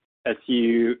 as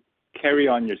you carry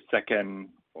on your second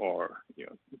or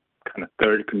kind of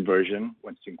third conversion,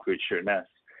 once you include Sheerness,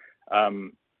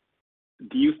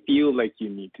 do you feel like you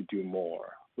need to do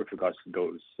more with regards to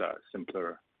those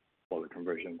simpler boiler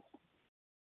conversions?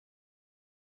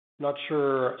 Not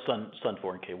sure. Sun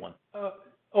 4 and K1.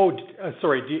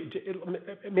 Sorry.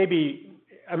 Maybe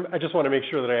I just want to make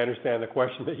sure that I understand the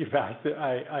question that you've asked.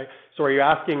 So are you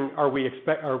asking, are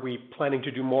we planning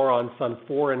to do more on Sun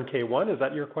 4 and K1? Is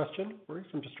that your question, Maurice?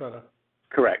 I'm just trying to.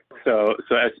 Correct. So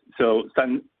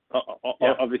Sun.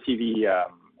 Yeah. Obviously,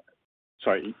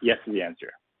 yes is the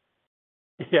answer.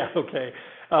 Yeah, okay.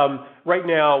 Right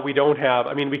now, we don't have,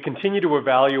 we continue to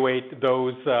evaluate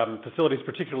those facilities,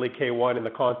 particularly K1, in the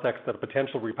context of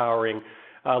potential repowering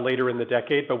later in the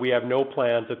decade, but we have no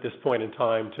plans at this point in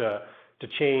time to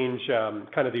change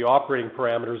kind of the operating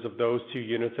parameters of those two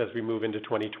units as we move into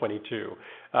 2022.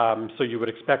 So you would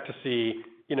expect to see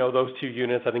those two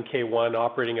units, I think K1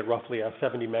 operating at roughly a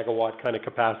 70 megawatt kind of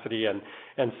capacity, and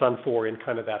Sun 4 in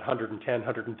kind of that 110,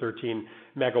 113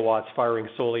 megawatts firing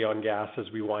solely on gas as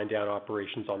we wind down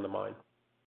operations on the mine.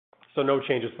 So no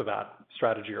changes to that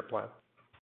strategy or plan.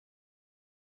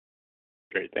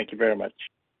 Great. Thank you very much.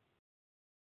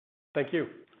 Thank you.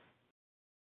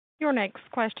 Your next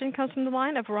question comes from the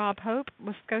line of Rob Hope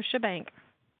with Scotiabank.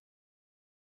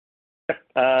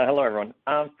 Hello, everyone.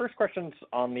 First question's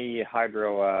on the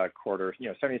hydro quarter.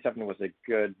 77 was a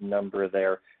good number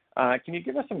there. Can you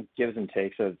give us some gives and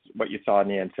takes of what you saw in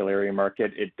the ancillary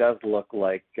market? It does look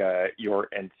like your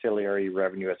ancillary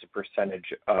revenue as a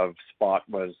percentage of spot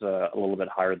was a little bit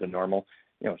higher than normal.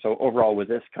 So overall, was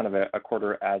this kind of a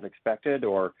quarter as expected,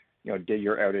 or did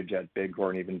your outage at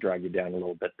Bighorn even drag you down a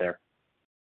little bit there?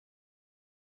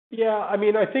 Yeah, I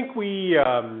think we,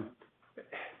 Rob,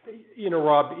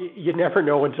 you never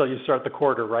know until you start the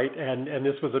quarter, right? And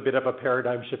this was a bit of a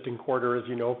paradigm shifting quarter, as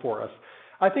you know, for us.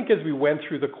 I think as we went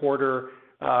through the quarter,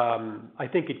 I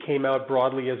think it came out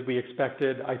broadly as we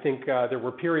expected. I think there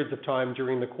were periods of time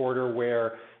during the quarter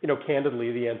where,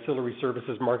 candidly, the ancillary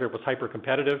services market was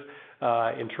hyper-competitive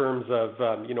in terms of,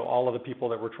 all of the people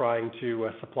that were trying to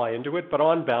supply into it. But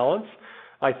on balance,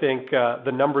 I think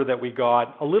the number that we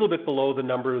got, a little bit below the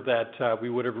number that we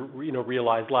would have,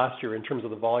 realized last year in terms of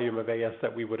the volume of AS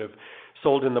that we would have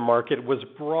sold in the market, was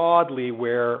broadly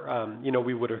where,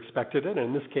 we would have expected it. And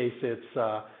in this case,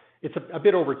 it's a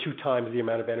bit over 2 times the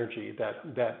amount of energy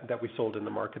that we sold in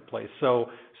the marketplace. So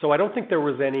I don't think there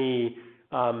was any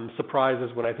surprises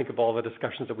when I think of all the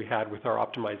discussions that we had with our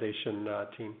optimization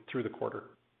team through the quarter.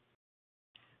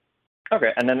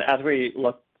 Okay, and then as we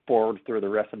look forward through the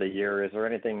rest of the year, is there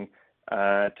anything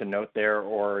to note there,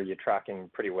 or are you tracking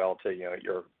pretty well to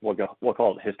your we'll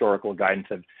call it historical guidance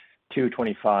of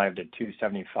 225 to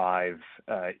 275,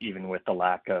 even with the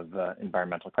lack of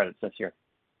environmental credits this year?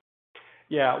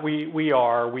 Yeah, we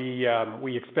are. We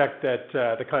expect that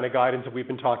the kind of guidance that we've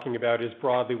been talking about is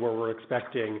broadly where we're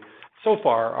expecting so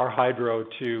far our hydro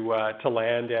to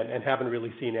land, and haven't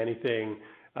really seen anything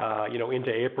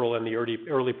into April and the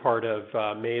early part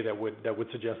of May that would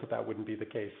suggest that wouldn't be the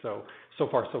case. So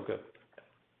far so good.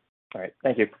 All right,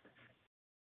 thank you.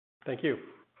 Thank you.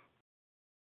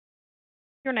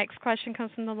 Your next question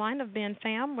comes from the line of Ben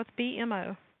Pham with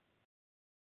BMO.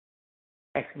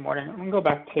 Thanks. Good morning. I'm going to go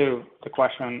back to the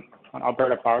question on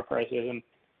Alberta power prices, and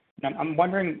I'm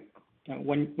wondering,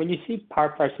 when you see power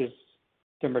prices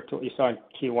similar to what you saw in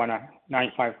Q1 at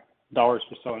 $95 or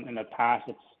so in the past,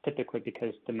 it's typically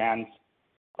because demand's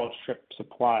outstrip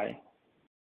supply.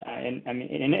 And I mean,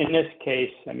 in this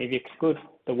case, maybe exclude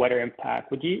the weather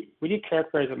impact, would you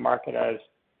characterize the market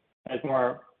as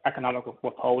more economic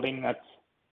withholding that's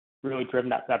really driven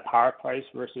that power price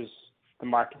versus the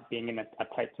market being in a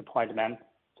tight supply-demand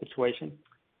situation?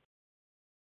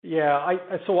 Yeah,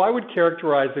 so I would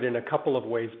characterize it in a couple of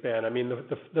ways, Ben. I mean,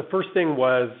 the first thing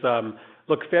was,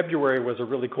 look, February was a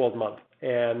really cold month,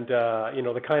 and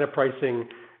the kind of pricing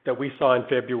that we saw in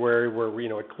February,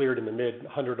 where it cleared in the mid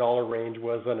 $100 range,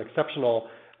 was an exceptional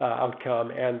outcome,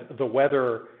 and the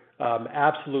weather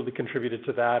absolutely contributed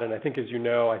to that. And I think, as you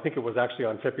know, I think it was actually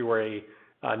on February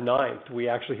 9th, we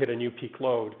actually hit a new peak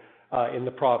load in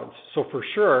the province. So for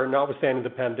sure, notwithstanding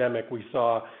the pandemic, we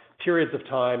saw periods of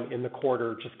time in the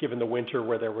quarter, just given the winter,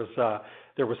 where there was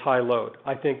high load.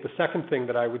 I think the second thing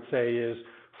that I would say is,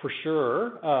 for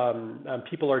sure,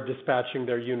 people are dispatching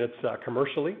their units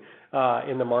commercially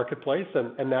in the marketplace,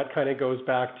 and that kind of goes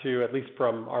back to, at least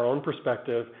from our own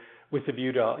perspective, with the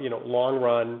view to long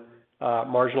run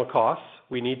marginal costs.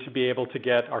 We need to be able to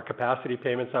get our capacity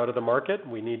payments out of the market.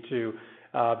 We need to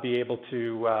be able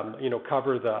to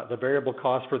cover the variable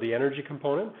costs for the energy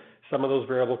component. Some of those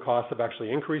variable costs have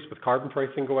actually increased with carbon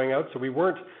pricing going out, so we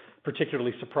weren't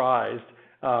particularly surprised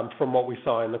from what we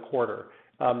saw in the quarter.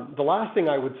 The last thing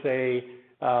I would say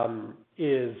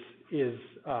is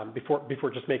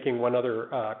before just making one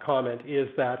other comment, is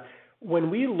that when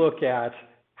we look at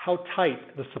how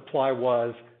tight the supply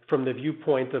was from the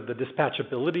viewpoint of the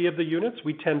dispatchability of the units,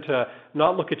 we tend to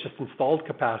not look at just installed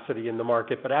capacity in the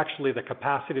market, but actually the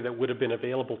capacity that would have been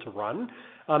available to run.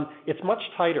 It's much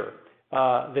tighter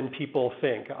than people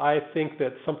think. I think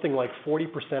that something like 40%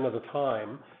 of the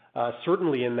time,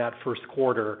 certainly in that first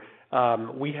quarter,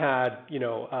 we had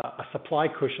a supply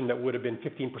cushion that would have been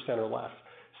 15% or less.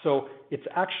 So it's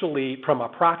actually, from a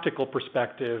practical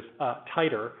perspective,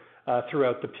 tighter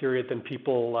throughout the period than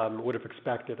people would have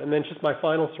expected. And then just my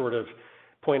final sort of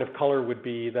point of color would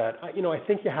be that I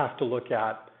think you have to look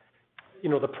at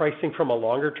the pricing from a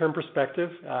longer term perspective.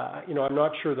 I'm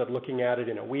not sure that looking at it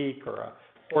in a week or a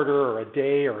quarter or a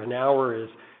day or an hour is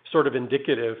sort of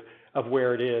indicative of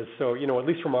where it is. So, at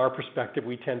least from our perspective,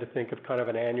 we tend to think of kind of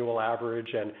an annual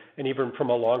average and even from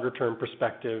a longer term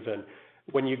perspective. And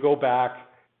when you go back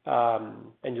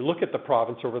and you look at the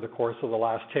province over the course of the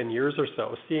last 10 years or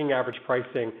so, seeing average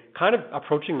pricing kind of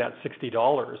approaching that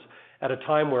 $60 at a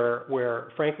time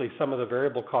where frankly, some of the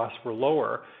variable costs were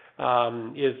lower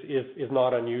is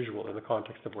not unusual in the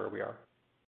context of where we are.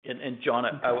 And John,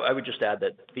 I would just add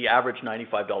that the average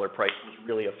 $95 price was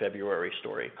really a February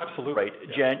story. Absolutely. Right.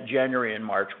 Yeah. January and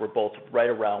March were both right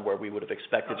around where we would have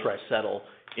expected to settle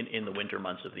in the winter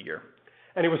months of the year.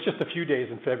 And it was just a few days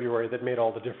in February that made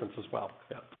all the difference as well.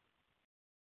 Yeah.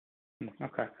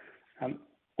 Okay. And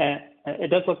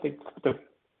it does look like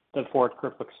the forward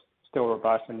curve looks still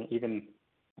robust, and even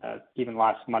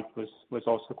last month was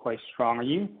also quite strong.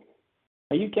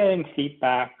 Are you getting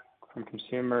feedback from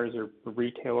consumers or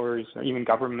retailers or even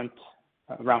government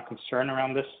around concern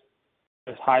around this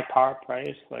high power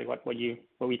price, like what we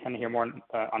tend to hear more in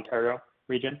the Ontario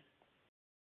region?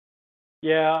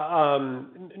 Yeah,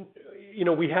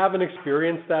 we haven't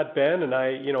experienced that, Ben, and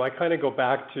I kind of go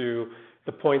back to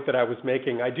the point that I was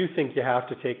making. I do think you have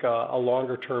to take a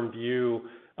longer term view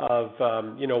of,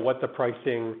 what the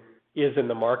pricing is in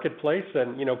the marketplace,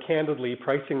 and candidly,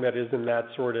 pricing that is in that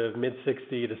sort of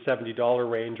mid-$60 to $70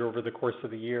 range over the course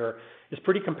of the year is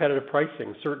pretty competitive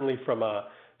pricing. Certainly from a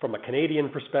Canadian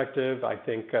perspective, I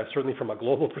think certainly from a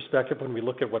global perspective, when we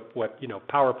look at what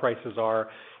power prices are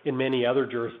in many other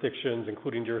jurisdictions,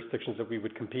 including jurisdictions that we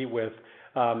would compete with,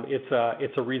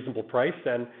 it's a reasonable price,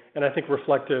 and I think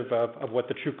reflective of what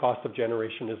the true cost of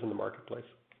generation is in the marketplace.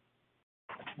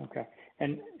 Okay.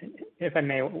 And if I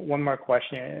may, one more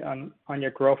question on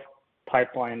your growth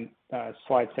pipeline,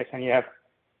 slide 6, and you have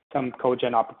some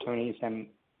cogen opportunities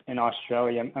in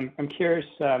Australia. I'm curious,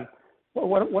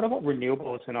 what about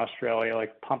renewables in Australia,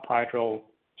 like pump hydro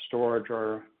storage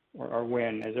or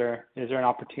wind? Is there an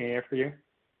opportunity there for you?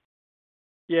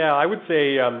 Yeah, I would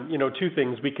say two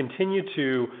things. We continue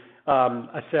to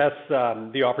assess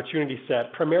the opportunity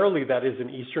set, primarily that is in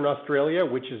Eastern Australia,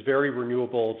 which is very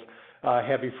renewables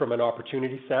heavy from an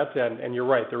opportunity set. And you're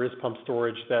right, there is pump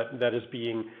storage that is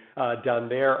being done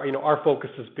there. Our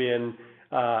focus has been,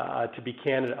 to be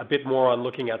candid, a bit more on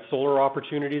looking at solar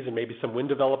opportunities and maybe some wind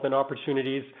development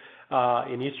opportunities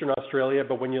in Eastern Australia.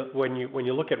 But when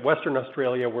you look at Western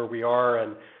Australia, where we are,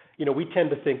 and we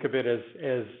tend to think of it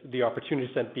as the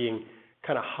opportunity set being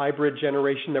kind of hybrid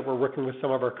generation that we're working with some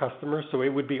of our customers. So it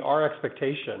would be our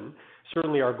expectation,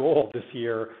 certainly our goal this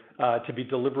year, to be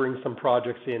delivering some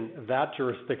projects in that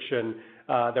jurisdiction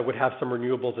that would have some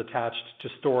renewables attached to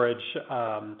storage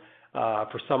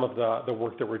for some of the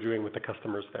work that we're doing with the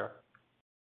customers there.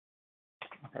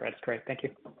 Okay, that's great. Thank you.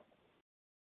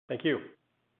 Thank you.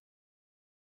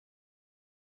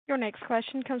 Your next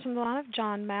question comes from the line of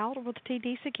John Mould with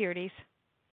TD Securities.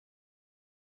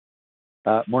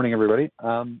 Morning, everybody.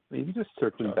 Maybe just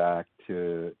circling back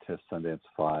to Sundance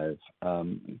 5,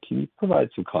 can you provide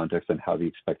some context on how the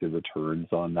expected returns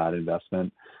on that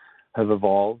investment have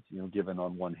evolved, given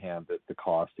on one hand that the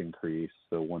cost increase,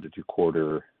 the 1 to 2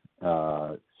 quarter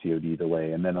COD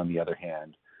delay, and then on the other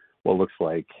hand, what looks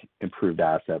like improved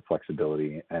asset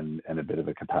flexibility and a bit of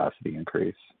a capacity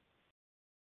increase?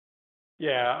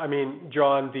 Yeah, I mean,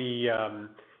 John,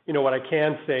 what I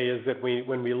can say is that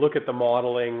when we look at the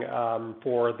modeling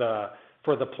for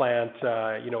the plant,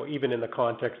 even in the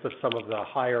context of some of the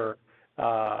higher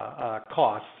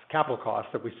capital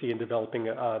costs that we see in developing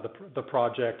the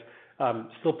project,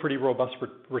 still pretty robust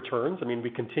returns. I mean, we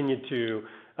continue to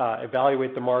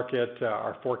evaluate the market.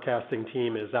 Our forecasting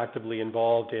team is actively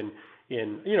involved in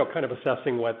kind of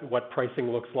assessing what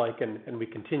pricing looks like, and we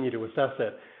continue to assess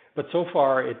it. But so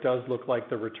far, it does look like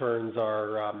the returns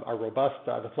are robust.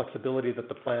 The flexibility that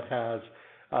the plant has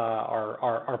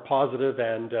are positive,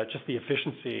 and just the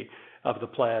efficiency of the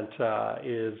plant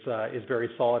is very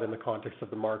solid in the context of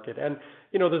the market. And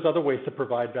there's other ways to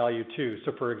provide value too.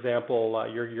 So, for example,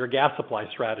 your gas supply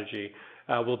strategy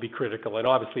will be critical, and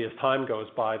obviously, as time goes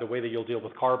by, the way that you'll deal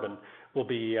with carbon will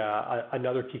be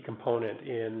another key component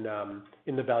in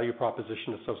the value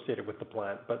proposition associated with the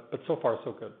plant. But so far,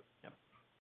 so good.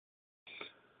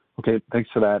 Okay, thanks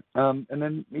for that. And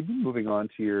then maybe moving on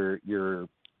to your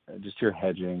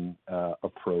hedging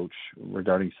approach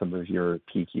regarding some of your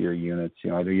peakier units. I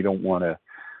know you don't want to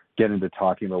get into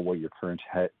talking about what your current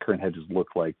hedges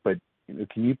look like, but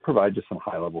can you provide just some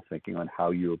high-level thinking on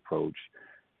how you approach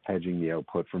hedging the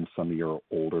output from some of your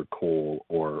older coal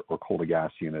or coal to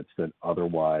gas units that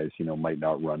otherwise, might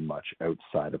not run much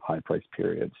outside of high-price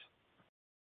periods?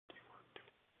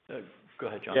 Go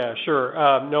ahead, John. Yeah, sure.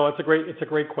 No, it's a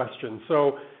great question.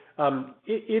 So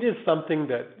it is something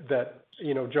that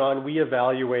John, we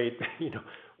evaluate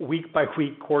week by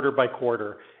week, quarter by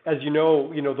quarter. As you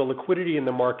know, the liquidity in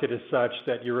the market is such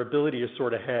that your ability to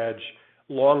sort of hedge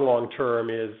long term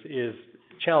is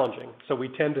challenging. So we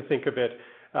tend to think of it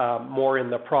more in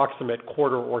the proximate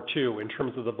quarter or two in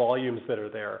terms of the volumes that are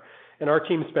there. And our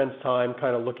team spends time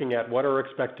kind of looking at what our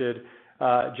expected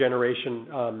generation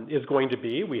is going to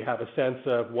be. We have a sense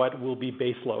of what will be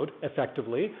baseload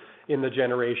effectively in the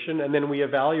generation, and then we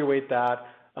evaluate that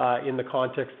in the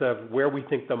context of where we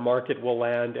think the market will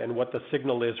land and what the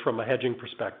signal is from a hedging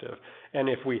perspective. And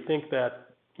if we think that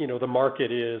the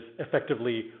market is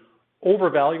effectively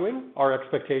overvaluing our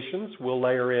expectations, we'll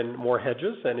layer in more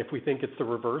hedges, and if we think it's the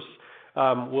reverse,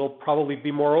 we'll probably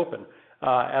be more open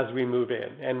as we move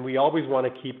in. And we always want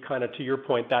to keep, kind of to your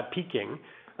point, that peaking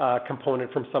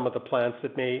component from some of the plants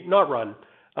that may not run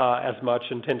as much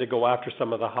and tend to go after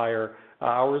some of the higher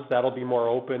hours. That'll be more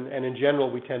open. And in general,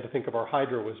 we tend to think of our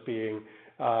hydro as being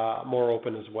more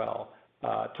open as well.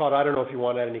 Todd, I don't know if you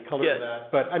want to add any color to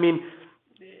that, but I mean,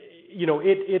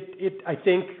 I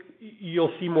think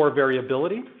you'll see more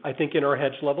variability, I think, in our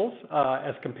hedge levels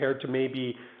as compared to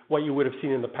maybe what you would have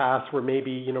seen in the past, where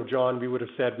maybe, John, we would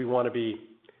have said we want to be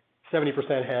 70%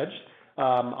 hedged.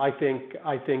 I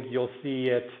think you'll see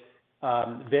it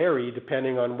vary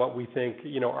depending on what we think,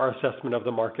 our assessment of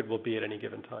the market will be at any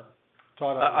given time.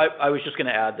 Todd? I was just going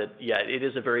to add that, it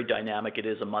is a very dynamic, it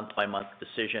is a month-by-month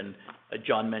decision.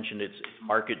 John mentioned it's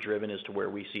market-driven as to where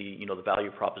we see, the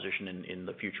value proposition in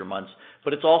the future months.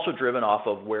 But it's also driven off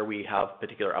of where we have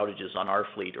particular outages on our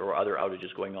fleet or other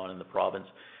outages going on in the province.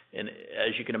 And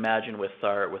as you can imagine, with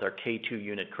our K2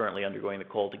 unit currently undergoing the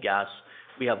coal to gas,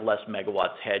 we have less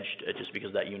megawatts hedged just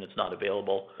because that unit's not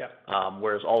available.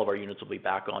 Whereas all of our units will be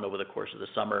back on over the course of the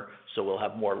summer, so we'll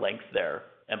have more length there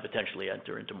and potentially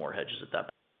enter into more hedges at that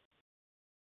point.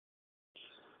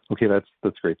 Okay,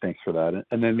 that's great. Thanks for that.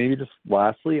 And then maybe just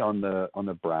lastly on the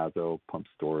Brazeau pump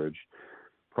storage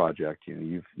project,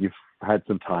 you've had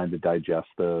some time to digest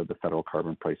the federal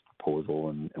carbon price proposal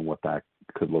and what that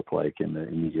could look like in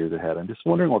the years ahead. I'm just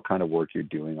wondering what kind of work you're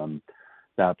doing on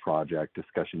that project,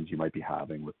 discussions you might be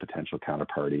having with potential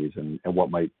counterparties, and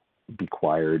what might be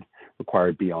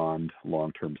required beyond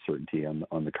long-term certainty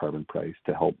on the carbon price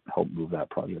to help move that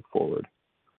project forward.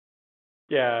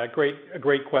 Yeah, a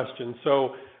great question.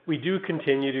 So we do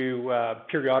continue to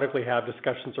periodically have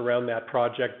discussions around that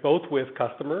project, both with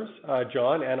customers,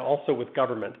 John, and also with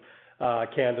government.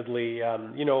 Candidly,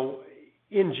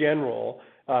 in general,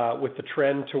 with the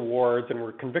trend towards, and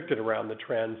we're convicted around the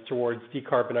trends towards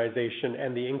decarbonization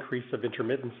and the increase of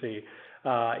intermittency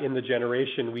in the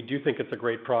generation, we do think it's a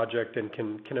great project and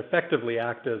can effectively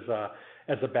act as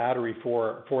a battery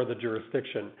for the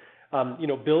jurisdiction.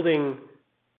 Building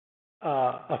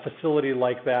a facility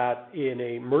like that in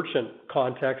a merchant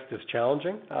context is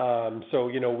challenging. So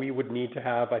we would need to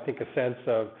have, I think, a sense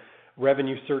of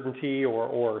revenue certainty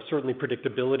or certainly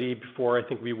predictability before I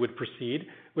think we would proceed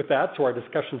with that. So our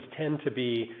discussions tend to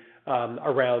be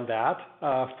around that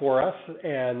for us,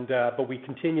 but we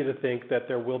continue to think that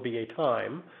there will be a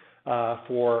time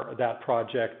for that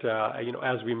project,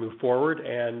 as we move forward.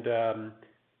 And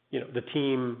the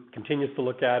team continues to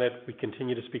look at it. We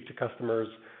continue to speak to customers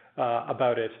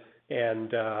about it,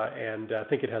 and I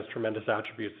think it has tremendous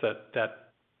attributes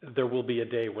that there will be a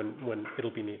day when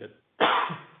it'll be needed.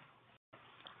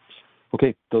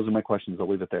 Okay, those are my questions. I'll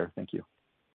leave it there. Thank you.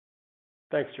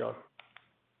 Thanks, John.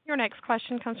 Your next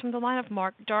question comes from the line of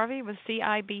Mark Jarvi with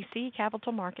CIBC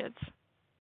Capital Markets.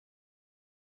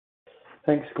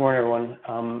 Thanks. Good morning,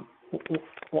 everyone.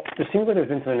 It seems like there's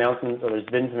been some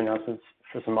announcements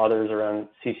for some others around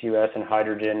CCUS and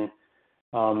hydrogen.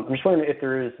 I'm just wondering if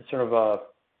there is sort of a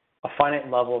finite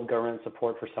level of government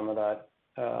support for some of that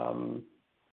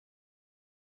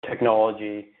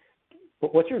technology.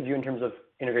 What's your view in terms of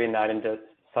integrating that into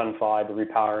Sun 5, the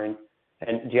repowering?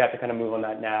 And do you have to kind of move on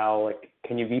that now? Like,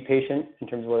 can you be patient in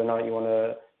terms of whether or not you want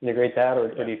to integrate that,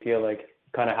 or do you feel like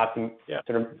you kind of have to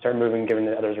sort of start moving, given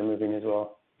that others are moving as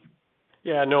well?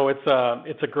 Yeah, no, it's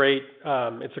a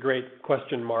great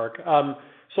question, Mark.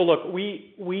 So look,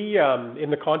 we in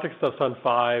the context of Sun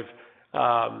 5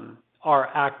 are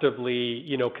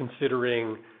actively,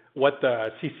 considering what the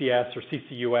CCS or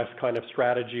CCUS kind of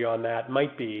strategy on that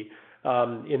might be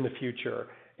in the future,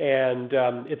 and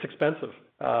it's expensive.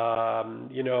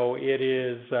 It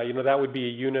is, that would be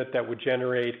a unit that would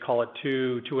generate, call it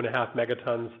 2.5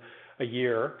 megatons a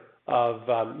year of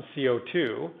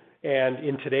CO2. And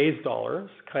in today's dollars,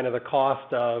 kind of the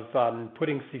cost of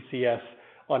putting CCS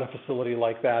on a facility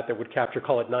like that would capture,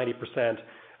 call it 90%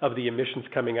 of the emissions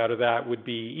coming out of that, would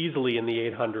be easily in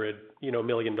the $800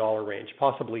 million range,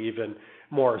 possibly even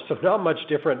more. So not much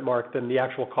different, Mark, than the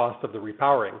actual cost of the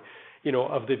repowering,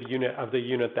 of the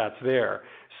unit that's there.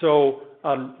 So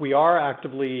we are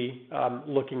actively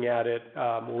looking at it.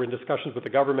 We're in discussions with the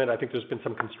government. I think there's been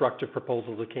some constructive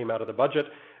proposals that came out of the budget,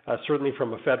 certainly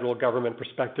from a federal government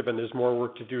perspective, and there's more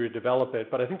work to do to develop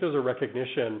it. But I think there's a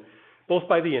recognition, both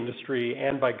by the industry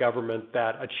and by government,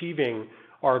 that achieving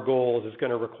our goals is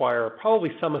going to require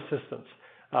probably some assistance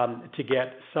to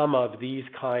get some of these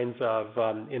kinds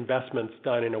of investments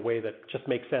done in a way that just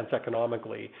makes sense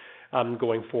economically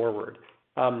going forward.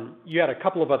 You had a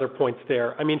couple of other points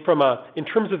there. I mean, in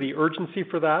terms of the urgency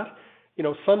for that,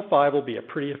 Sun 5 will be a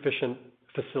pretty efficient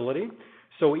facility.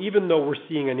 So even though we're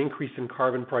seeing an increase in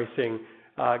carbon pricing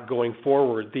going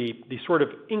forward, the sort of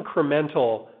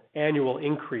incremental annual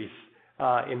increase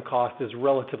in cost is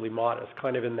relatively modest,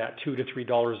 kind of in that $2 to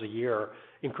 $3 a year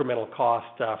incremental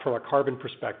cost from a carbon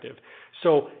perspective.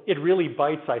 So it really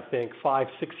bites, I think, 5-6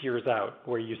 years out,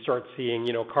 where you start seeing,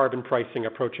 carbon pricing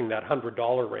approaching that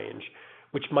 $100 range,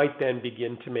 which might then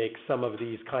begin to make some of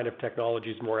these kind of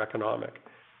technologies more economic.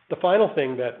 The final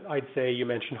thing that I'd say, you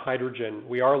mentioned hydrogen.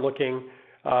 We are looking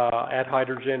at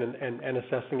hydrogen and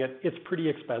assessing it. It's pretty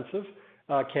expensive.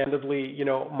 Candidly,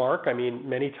 Mark, I mean,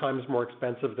 many times more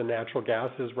expensive than natural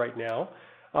gas is right now.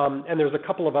 And there's a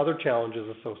couple of other challenges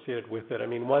associated with it. I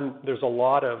mean, one, there's a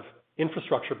lot of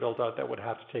infrastructure built out that would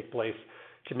have to take place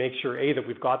to make sure, A, that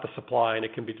we've got the supply and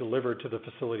it can be delivered to the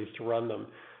facilities to run them.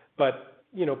 But,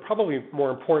 probably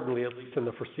more importantly, at least in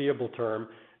the foreseeable term,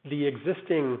 the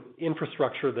existing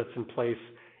infrastructure that's in place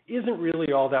isn't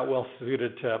really all that well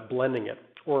suited to blending it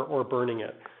or burning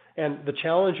it. And the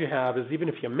challenge you have is, even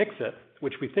if you mix it,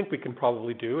 which we think we can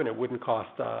probably do, and it wouldn't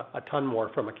cost a ton more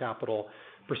from a capital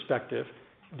perspective,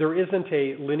 there isn't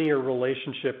a linear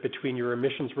relationship between your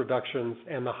emissions reductions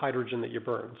and the hydrogen that you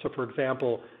burn. So for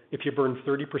example, if you burn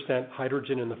 30%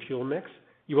 hydrogen in the fuel mix,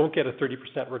 you won't get a 30%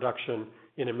 reduction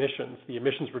in emissions. The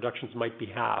emissions reductions might be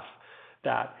half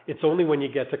that. It's only when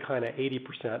you get to kind of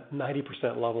 80%,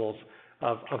 90% levels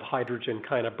of hydrogen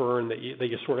kind of burn that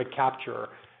you sort of capture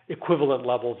equivalent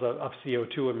levels of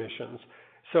CO2 emissions.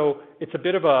 So it's a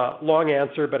bit of a long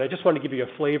answer, but I just want to give you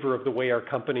a flavor of the way our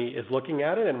company is looking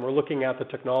at it, and we're looking at the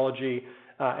technology,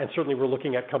 and certainly we're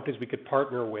looking at companies we could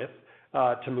partner with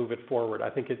to move it forward. I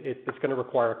think it's going to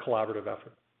require a collaborative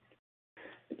effort.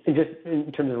 And just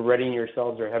in terms of readying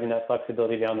yourselves or having that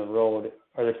flexibility down the road,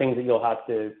 are there things that you'll have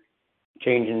to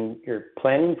change in your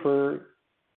planning for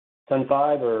Sun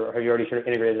 5, or have you already sort of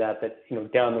integrated that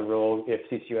down the road, if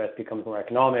CCUS becomes more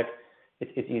economic,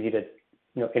 it's easy to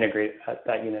integrate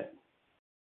that unit?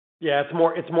 Yeah,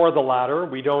 it's more the latter.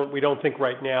 We don't think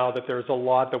right now that there's a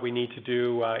lot that we need to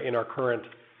do in our current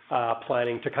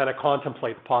planning to kind of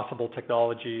contemplate possible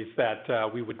technologies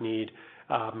that we would need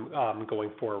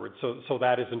going forward. So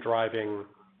that isn't driving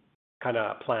kind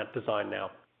of plant design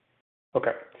now.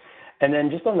 Okay. And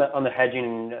then just on the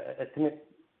hedging, I think it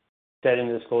said in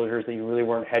the disclosures that you really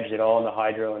weren't hedged at all in the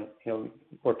hydro, and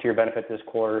worked to your benefit this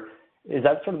quarter. Is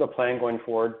that sort of the plan going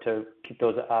forward, to keep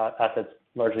those assets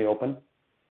largely open?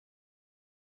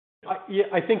 Yeah,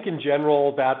 I think in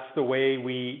general that's the way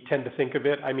we tend to think of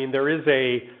it. I mean, there is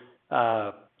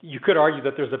you could argue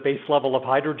that there's a base level of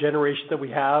hydro generation that we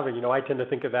have, and I tend to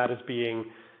think of that as being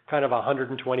kind of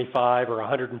 125 or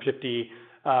 150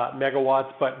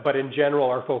 megawatts. But in general,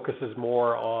 our focus is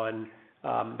more on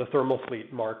the thermal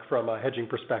fleet, Mark, from a hedging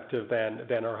perspective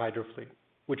than our hydro fleet,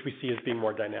 which we see as being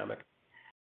more dynamic.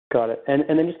 Got it. And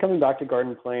then just coming back to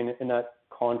Garden Plain in that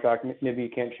contract, maybe you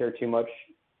can't share too much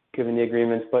given the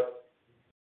agreements, but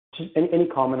just any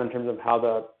comment in terms of how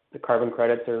the carbon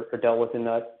credits are dealt with in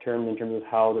that term, in terms of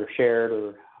how they're shared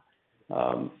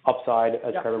or upside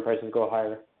as carbon prices go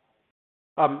higher?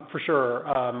 For sure.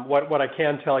 What I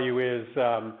can tell you is,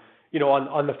 on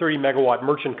the 30 megawatt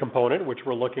merchant component, which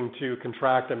we're looking to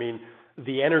contract, I mean,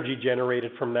 the energy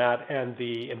generated from that and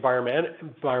the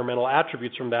environmental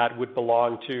attributes from that would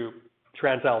belong to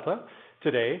TransAlta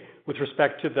today. With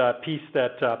respect to the piece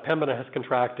that Pembina has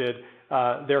contracted,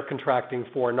 they're contracting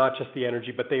for not just the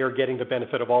energy, but they are getting the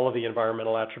benefit of all of the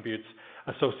environmental attributes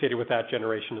associated with that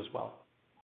generation as well.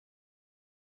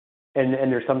 And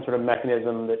there's some sort of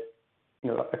mechanism that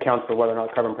accounts for whether or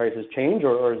not carbon prices change,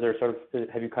 or is there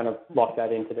have you kind of locked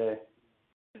that in today?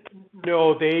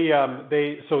 No,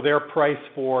 so their price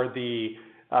for the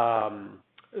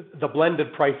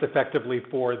blended price effectively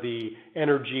for the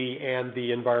energy and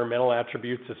the environmental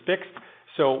attributes is fixed.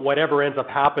 So whatever ends up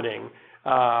happening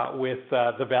with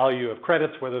the value of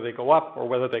credits, whether they go up or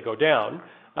whether they go down,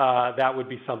 that would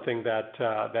be something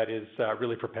that is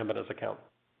really for Pembina's account.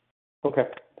 Okay,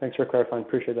 thanks for clarifying.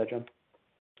 Appreciate that, John.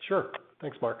 Sure.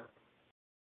 Thanks, Mark.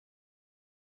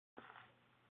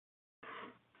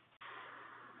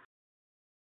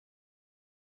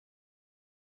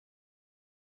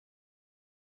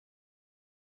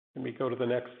 Can we go to the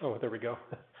next? Oh, there we go.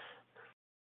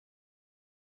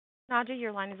 Naji,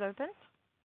 your line is open.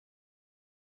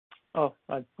 Oh,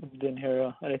 I didn't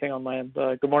hear anything on my end.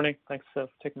 Good morning. Thanks for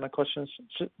taking my questions.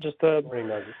 Just morning,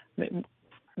 Naji.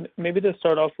 Maybe to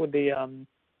start off with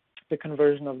the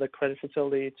conversion of the credit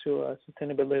facility to a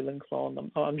sustainability-linked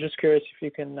loan. I'm just curious if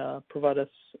you can provide us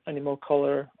any more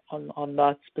color on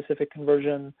that specific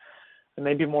conversion, and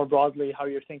maybe more broadly how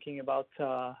you're thinking about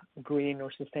green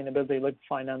or sustainability-linked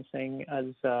financing as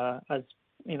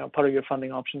part of your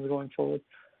funding options going forward.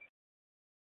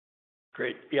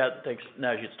 Great. Yeah, thanks,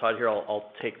 Naji. It's Todd here.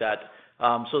 I'll take that.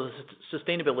 So the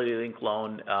sustainability-linked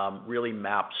loan really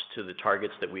maps to the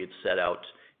targets that we had set out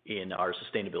in our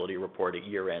sustainability report at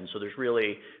year end. So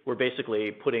we're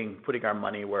basically putting our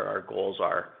money where our goals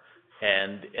are,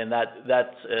 and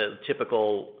that's a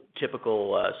typical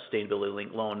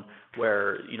sustainability-linked loan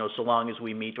where, so long as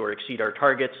we meet or exceed our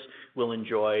targets, we'll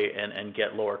enjoy and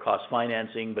get lower cost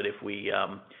financing. But if we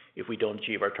don't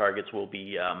achieve our targets, we'll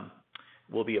be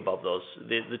above those.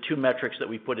 The two metrics that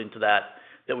we put into that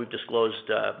we've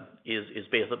disclosed is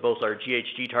based on both our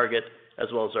GHG target as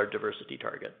well as our diversity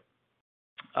target.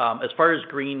 As far as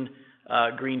green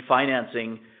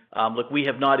financing, look, we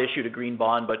have not issued a green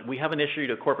bond, but we haven't issued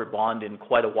a corporate bond in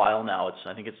quite a while now.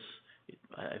 I think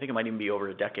it might even be over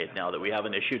a decade now that we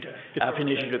haven't issued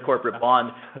a corporate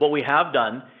bond. What we have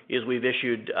done is we've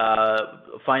issued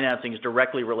financings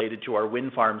directly related to our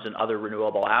wind farms and other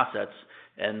renewable assets.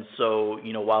 And so,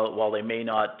 while they may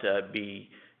not be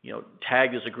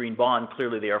tagged as a green bond,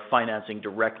 clearly they are financing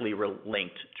directly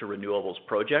linked to renewables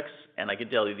projects. And I can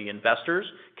tell you the investors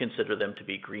consider them to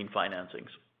be green financings.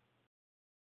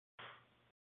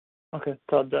 Okay,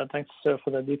 Todd, thanks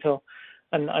for the detail.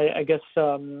 And I guess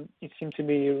you seem to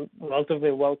be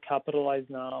relatively well capitalized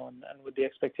now, and with the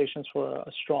expectations for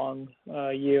a strong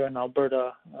year in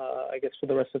Alberta, I guess for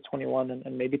the rest of 21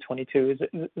 and maybe 22.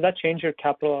 Does that change your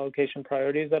capital allocation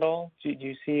priorities at all? Do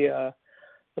you see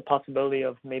the possibility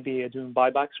of maybe doing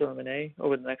buybacks or M&A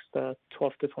over the next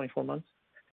 12 to 24 months?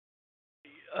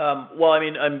 Well, I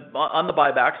mean, on the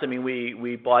buybacks, I mean,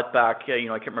 we bought back, I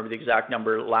can't remember the exact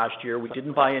number last year. We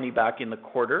didn't buy any back in the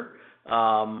quarter.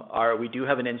 We do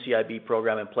have an NCIB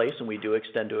program in place, and we do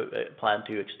plan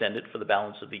to extend it for the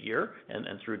balance of the year and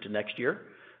through to next year.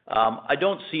 I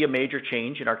don't see a major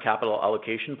change in our capital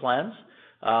allocation plans,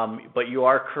 but you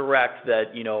are correct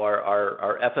that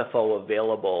our FFO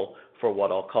available for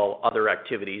what I'll call other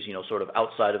activities, sort of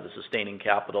outside of the sustaining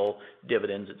capital,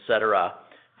 dividends, et cetera,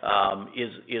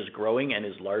 is growing and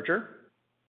is larger.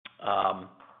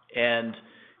 And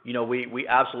we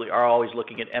absolutely are always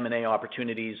looking at M&A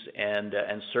opportunities, and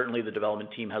certainly the development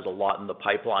team has a lot in the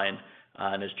pipeline.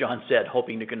 And as John said,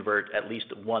 hoping to convert at least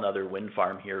one other wind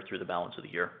farm here through the balance of the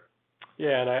year.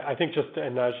 Yeah, and I think just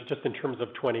in terms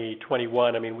of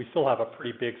 2021, I mean, we still have a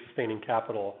pretty big sustaining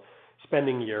capital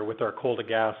spending year with our coal to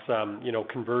gas,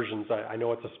 conversions. I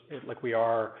know we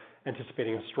are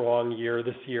anticipating a strong year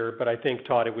this year, but I think,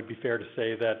 Todd, it would be fair to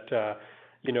say that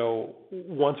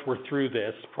once we're through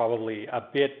this, probably a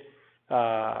bit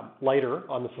lighter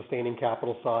on the sustaining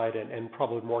capital side, and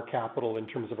probably more capital in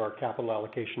terms of our capital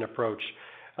allocation approach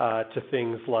to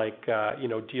things like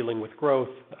dealing with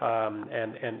growth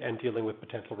and dealing with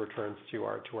potential returns to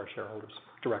our shareholders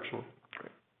directionally.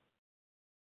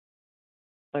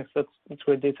 Thanks. That's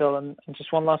great detail. And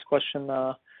just one last question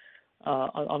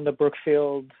on the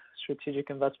Brookfield strategic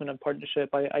investment and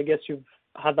partnership. I guess you've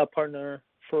had that partner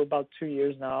for about 2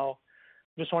 years now.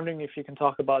 I'm just wondering if you can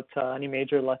talk about any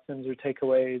major lessons or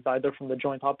takeaways, either from the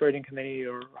joint operating committee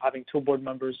or having 2 board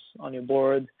members on your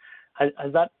board.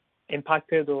 Has that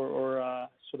impacted or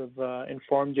sort of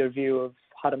informed your view of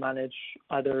how to manage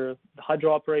either the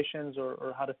hydro operations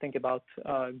or how to think about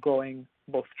growing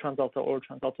both TransAlta or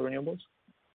TransAlta Renewables?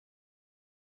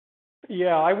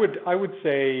 Yeah, I would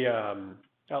say,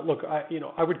 look,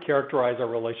 I would characterize our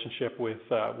relationship with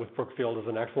Brookfield as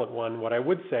an excellent one. What I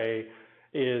would say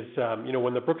is,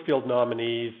 when the Brookfield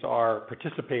nominees are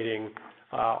participating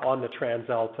on the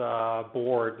TransAlta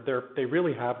board, they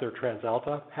really have their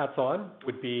TransAlta hats on.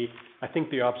 Would be, I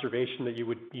think, the observation that you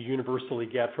would universally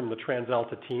get from the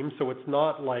TransAlta team. So it's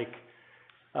not like,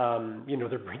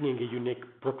 they're bringing a unique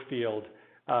Brookfield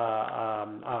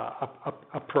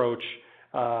approach.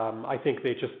 I think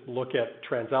they just look at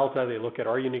TransAlta, they look at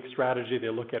our unique strategy, they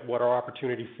look at what our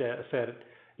opportunity set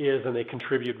is, and they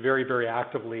contribute very, very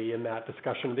actively in that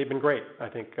discussion. They've been great. I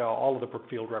think all of the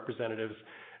Brookfield representatives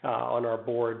on our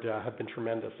board have been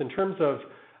tremendous. In terms of,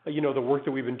 the work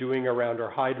that we've been doing around our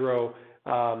hydro,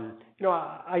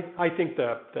 I think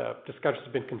the discussions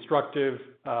have been constructive.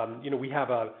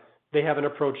 They have an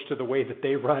approach to the way that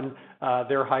they run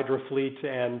their hydro fleet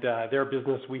and their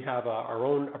business. We have our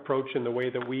own approach in the way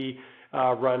that we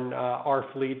run our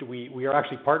fleet. We are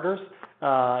actually partners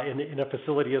in a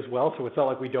facility as well, so it's not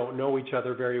like we don't know each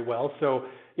other very well. So,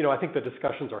 I think the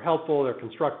discussions are helpful, they're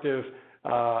constructive,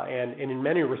 and in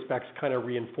many respects kind of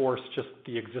reinforce just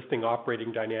the existing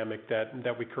operating dynamic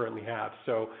that we currently have.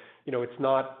 So, it's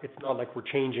not like we're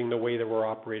changing the way that we're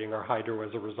operating our hydro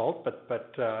as a result,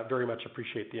 but very much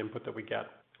appreciate the input that we get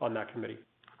on that committee.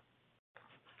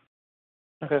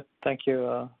 Okay, thank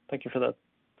you. Thank you for that.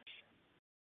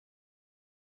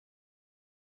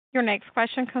 Your next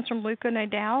question comes from Luca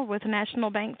Nadal with National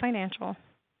Bank Financial.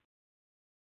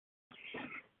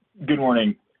 Good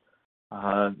morning.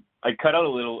 I cut out a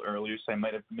little earlier, so I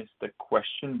might have missed the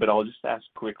question, but I'll just ask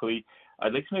quickly.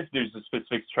 I'd like to know if there's a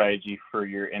specific strategy for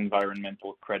your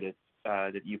environmental credits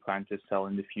that you plan to sell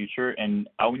in the future, and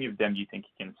how many of them do you think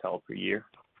you can sell per year?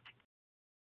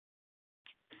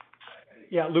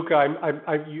 Yeah, Luca,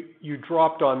 you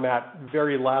dropped on that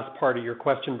very last part of your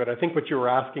question, but I think what you were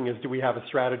asking is, do we have a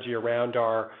strategy around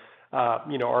our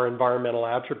our environmental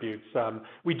attributes?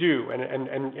 We do,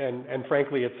 and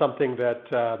frankly, it's something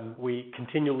that we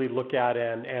continually look at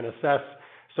and assess.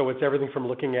 So it's everything from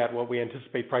looking at what we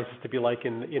anticipate prices to be like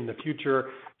in the future,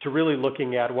 to really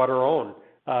looking at what our own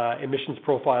emissions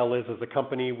profile is as a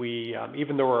company. We,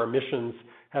 even though our emissions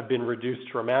have been reduced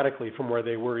dramatically from where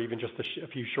they were even just a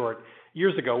few short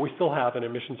years ago, we still have an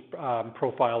emissions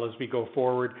profile as we go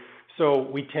forward. So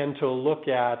we tend to look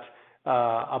at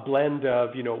a blend of,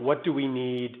 what do we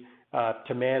need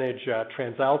to manage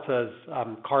TransAlta's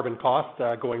carbon cost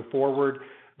going forward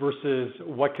versus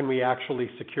what can we actually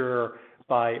secure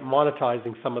by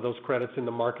monetizing some of those credits in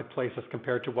the marketplace as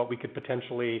compared to what we could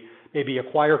potentially maybe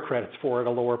acquire credits for at a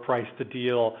lower price to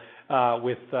deal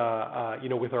with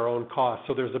our own costs.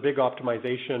 So there's a big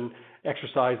optimization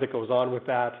exercise that goes on with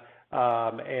that,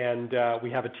 and we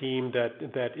have a team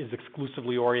that is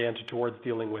exclusively oriented towards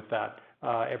dealing with that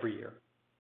every year.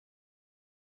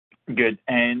 Good.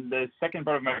 And the second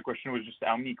part of my question was just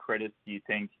how many credits do you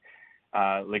think,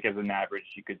 like as an average,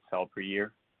 you could sell per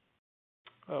year?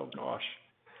 Oh gosh,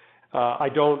 I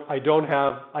don't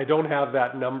have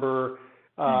that number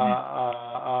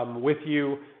with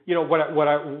you.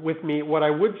 What I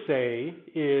would say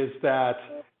is that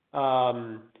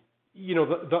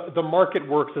the market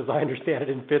works, as I understand it,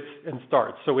 in fits and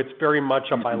starts. So it's very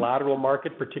much a bilateral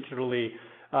market, particularly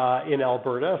in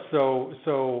Alberta.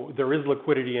 So there is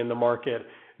liquidity in the market,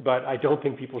 but I don't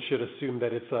think people should assume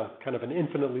that it's a kind of an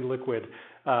infinitely liquid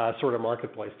sort of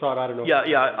marketplace. Todd, I don't know. Yeah.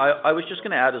 I was just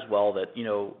going to add as well that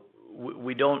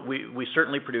we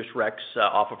certainly produce RECs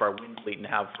off of our wind fleet and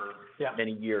have for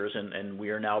many years, and we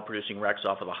are now producing RECs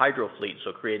off of the hydro fleet,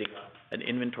 so creating an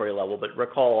inventory level. But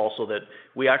recall also that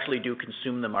we actually do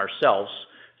consume them ourselves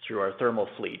through our thermal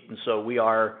fleet, and so we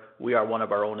are one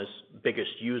of our own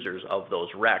biggest users of those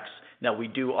RECs. Now we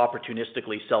do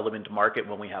opportunistically sell them into market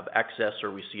when we have excess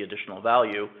or we see additional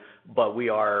value, but we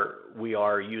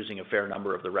are using a fair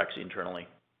number of the RECs internally.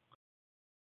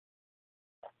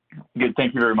 Good.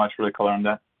 Thank you very much for the color on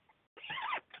that.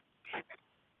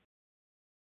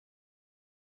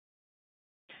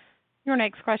 Your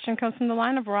next question comes from the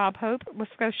line of Rob Hope with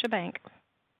Scotiabank.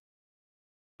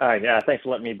 Yeah, thanks for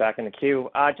letting me back in the queue.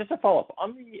 Just a follow-up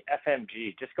on the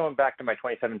FMG. Just going back to my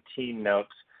 2017 notes,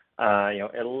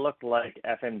 it looked like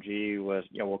FMG was,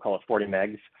 we'll call it 40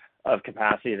 megs of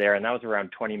capacity there, and that was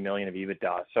around 20 million of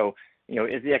EBITDA. So,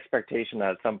 is the expectation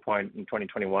that at some point in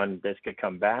 2021 this could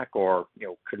come back, or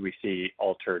could we see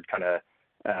altered kind of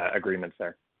agreements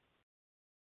there?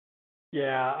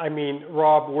 Yeah, I mean,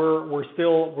 Rob, we're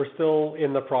still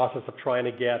in the process of trying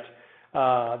to get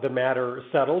the matter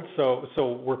settled.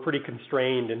 So we're pretty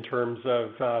constrained in terms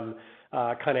of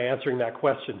kind of answering that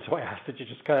question. So I ask that you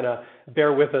just kind of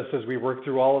bear with us as we work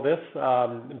through all of this,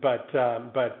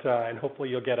 and hopefully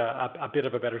you'll get a bit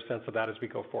of a better sense of that as we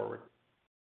go forward.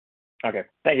 Okay,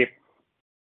 thank you.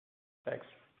 Thanks.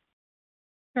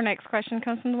 Your next question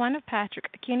comes from the line of Patrick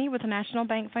Kenny with National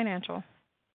Bank Financial.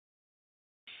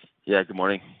 Yeah, good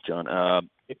morning, John.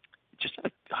 Just a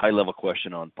high-level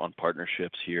question on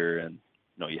partnerships here, and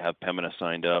you have Pembina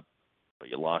signed up, but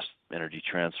you lost Energy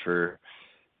Transfer.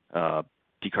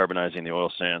 Decarbonizing the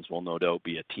oil sands will no doubt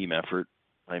be a team effort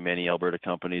by many Alberta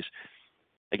companies.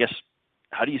 I guess,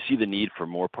 how do you see the need for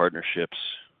more partnerships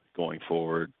going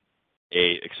forward?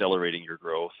 A, accelerating your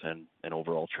growth and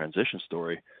overall transition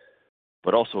story,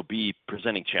 but also B,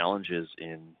 presenting challenges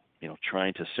in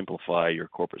trying to simplify your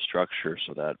corporate structure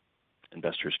so that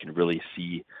investors can really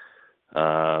see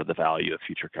the value of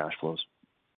future cash flows.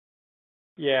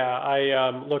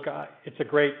 Yeah, look, it's a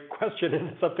great question,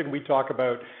 and it's something we talk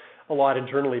about a lot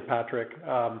internally, Patrick.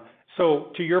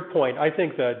 So to your point, I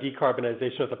think the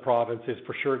decarbonization of the province is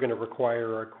for sure going to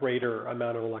require a greater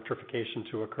amount of electrification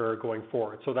to occur going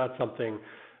forward. So that's something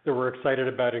that we're excited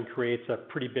about and creates a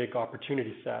pretty big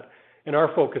opportunity set. And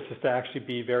our focus is to actually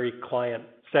be very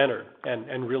client-centered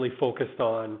and really focused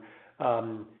on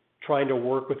trying to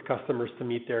work with customers to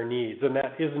meet their needs. And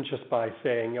that isn't just by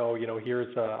saying,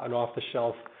 here's an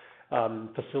off-the-shelf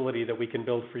facility that we can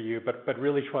build for you, but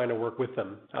really trying to work with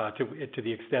them to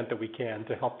the extent that we can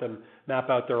to help them map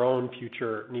out their own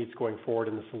future needs going forward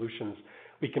and the solutions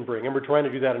can bring, and we're trying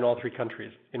to do that in all 3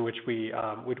 countries in which we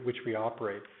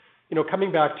operate.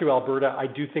 Coming back to Alberta, I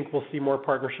do think we'll see more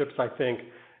partnerships. I think,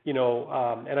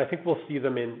 and I think we'll see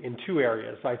them in 2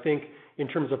 areas. I think in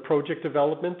terms of project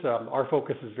development, our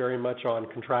focus is very much on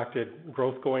contracted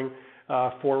growth going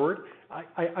forward.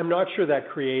 I'm not sure that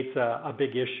creates a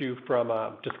big issue from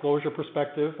a disclosure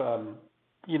perspective.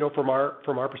 From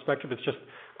our perspective, it's just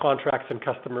contracts and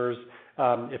customers.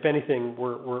 If anything,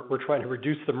 we're trying to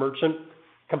reduce the merchant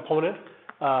component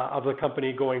of the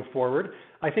company going forward.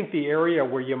 I think the area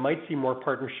where you might see more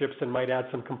partnerships and might add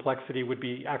some complexity would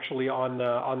be actually on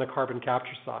the carbon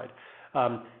capture side.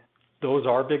 Those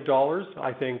are big dollars.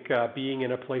 I think being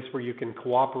in a place where you can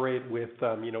cooperate with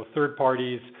third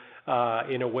parties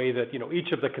in a way that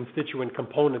each of the constituent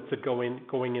components that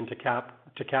going into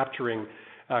capturing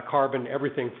carbon,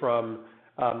 everything from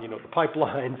the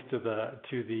pipelines to the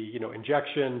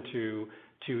injection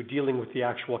to dealing with the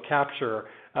actual capture,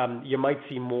 you might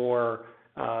see more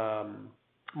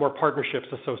partnerships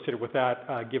associated with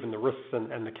that, given the risks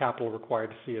and the capital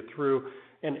required to see it through.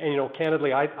 And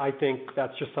candidly, I think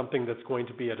that's just something that's going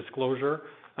to be a disclosure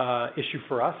issue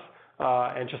for us,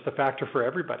 and just a factor for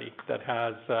everybody that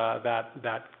has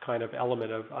that kind of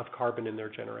element of carbon in their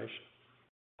generation.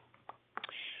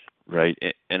 Right,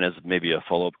 and as maybe a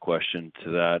follow-up question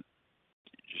to that,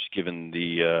 just given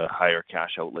the higher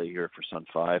cash outlay here for Sun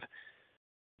 5,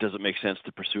 does it make sense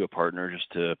to pursue a partner just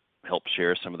to help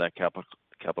share some of that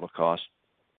capital cost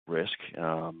risk,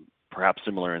 perhaps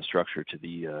similar in structure to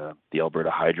the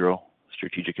Alberta Hydro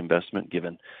strategic investment,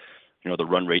 given the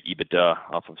run rate EBITDA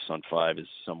off of Sun 5 is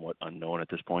somewhat unknown at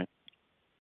this point?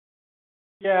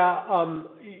 Yeah,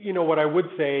 what I would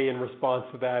say in response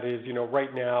to that is,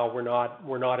 right now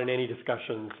we're not in any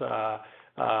discussions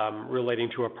relating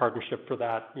to a partnership for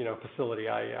that, facility.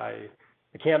 I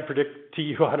can't predict to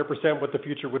you 100% what the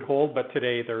future would hold, but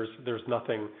today there's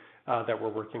nothing that we're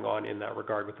working on in that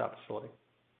regard with that facility.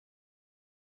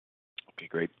 Okay,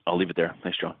 great. I'll leave it there.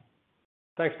 Thanks, John.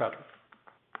 Thanks, Patrick.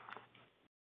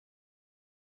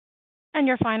 And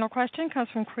your final question comes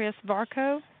from Chris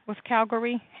Varcoe with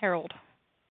Calgary Herald.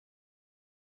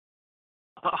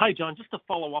 Hi, John. Just to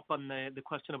follow up on the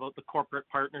question about the corporate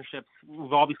partnerships,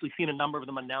 we've obviously seen a number of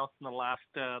them announced in the last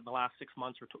 6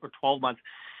 months or 12 months.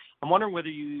 I'm wondering whether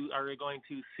you are going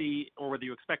to see, or whether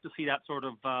you expect to see that sort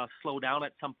of slow down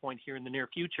at some point here in the near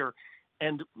future,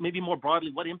 and maybe more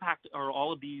broadly, what impact are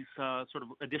all of these sort of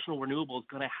additional renewables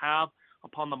going to have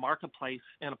upon the marketplace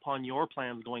and upon your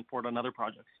plans going forward on other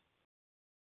projects?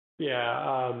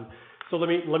 Yeah. So let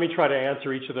me try to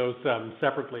answer each of those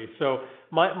separately. So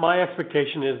my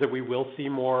expectation is that we will see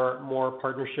more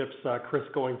partnerships, Chris,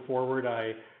 going forward.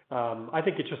 I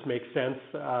think it just makes sense.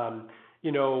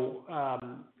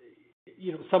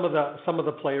 Some of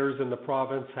the players in the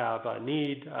province have a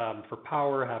need for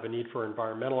power, have a need for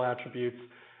environmental attributes,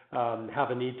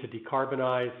 have a need to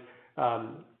decarbonize.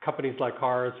 Companies like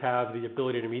ours have the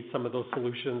ability to meet some of those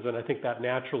solutions, and I think that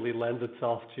naturally lends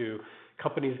itself to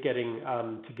companies getting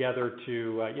together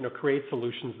to create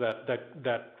solutions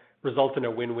that result in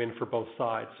a win-win for both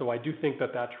sides. So I do think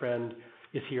that trend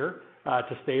is here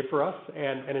to stay for us.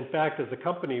 And in fact, as a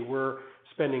company, we're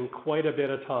spending quite a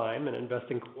bit of time and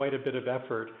investing quite a bit of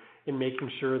effort in making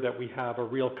sure that we have a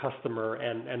real customer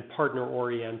and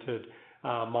partner-oriented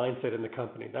mindset in the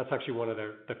company. That's actually one of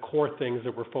the core things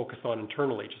that we're focused on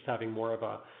internally, just having more of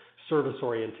a service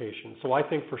orientation. So I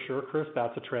think for sure, Chris,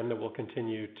 that's a trend that we'll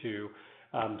continue to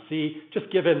see, just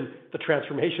given the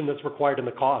transformation that's required in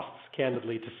the costs,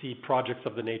 candidly, to see projects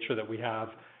of the nature that we have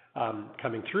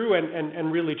coming through,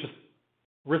 and really just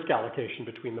risk allocation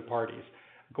between the parties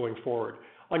going forward.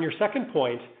 On your second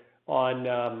point on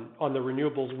the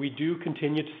renewables, we do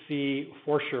continue to see,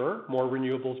 for sure, more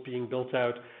renewables being built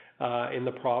out in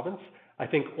the province. I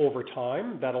think over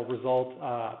time that'll result,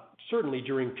 certainly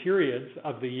during periods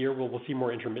of the year where we'll see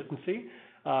more intermittency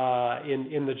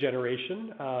in the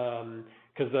generation,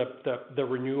 because the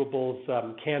renewables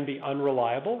can be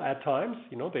unreliable at times.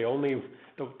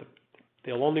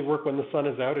 They'll only work when the sun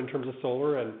is out in terms of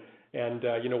solar, and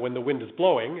when the wind is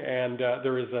blowing, and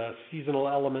there is a seasonal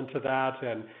element to that,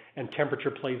 and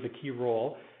temperature plays a key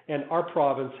role. And our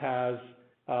province has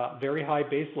very high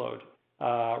baseload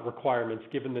requirements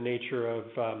given the nature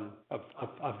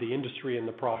of the industry in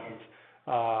the province.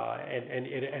 And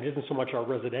it isn't so much our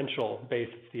residential base,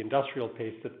 it's the industrial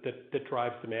base that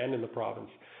drives demand in the province.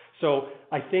 So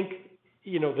I think,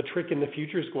 the trick in the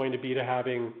future is going to be to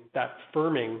having that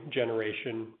firming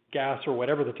generation, gas or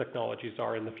whatever the technologies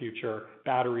are in the future,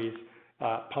 batteries,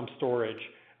 pump storage,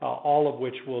 all of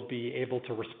which will be able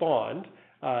to respond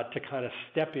to kind of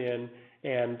step in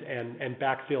and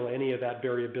backfill any of that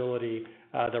variability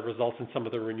that results in some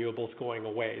of the renewables going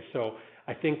away. So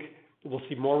I think we'll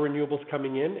see more renewables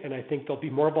coming in, and I think there'll be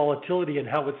more volatility in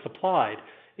how it's supplied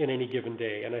in any given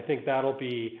day. And I think that'll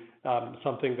be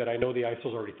something that I know the ISO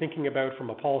is already thinking about from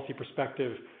a policy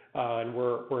perspective, and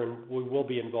we will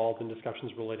be involved in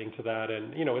discussions relating to that.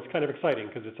 And, it's kind of exciting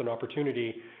because it's an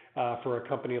opportunity for a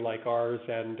company like ours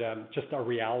and just a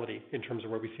reality in terms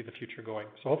of where we see the future going.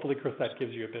 So hopefully, Chris, that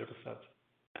gives you a bit of a sense.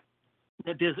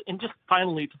 It is. And just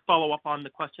finally, to follow up on the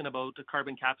question about the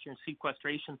carbon capture and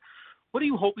sequestration, what are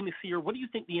you hoping to see, or what do you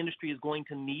think the industry is going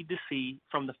to need to see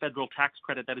from the federal tax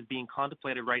credit that is being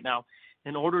contemplated right now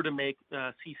in order to make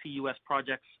CCUS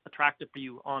projects attractive for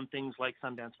you on things like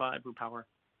Sundance 5 or Power?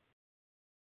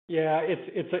 Yeah,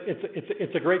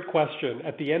 it's a great question.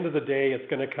 At the end of the day, it's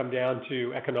going to come down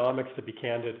to economics, to be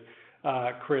candid,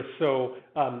 Chris. So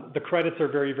the credits are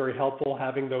very, very helpful.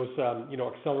 Having those,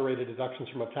 accelerated deductions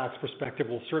from a tax perspective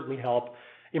will certainly help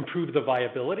improve the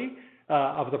viability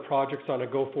of the projects on a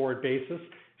go-forward basis.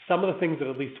 Some of the things that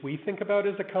at least we think about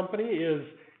as a company is,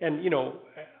 and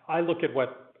I look at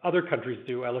what other countries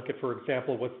do. I look at, for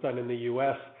example, what's done in the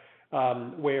U.S.,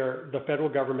 where the federal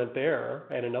government there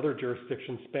and another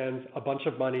jurisdiction spends a bunch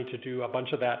of money to do a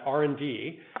bunch of that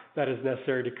R&D that is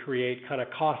necessary to create kind of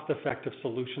cost-effective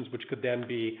solutions, which could then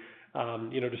be,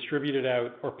 distributed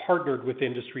out or partnered with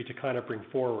industry to kind of bring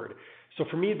forward. So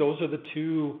for me, those are the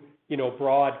two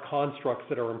broad constructs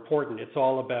that are important. It's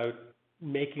all about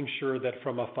making sure that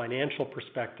from a financial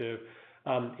perspective,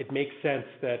 it makes sense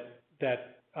that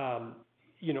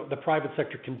the private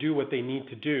sector can do what they need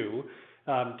to do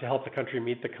to help the country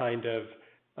meet the kind of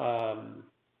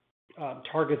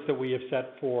targets that we have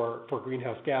set for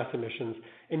greenhouse gas emissions,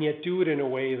 and yet do it in a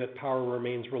way that power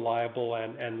remains reliable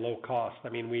and low cost. I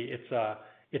mean,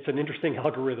 it's an interesting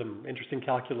algorithm, interesting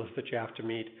calculus that you have to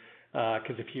meet.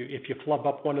 Because if you flub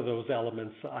up one of those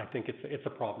elements, I think it's a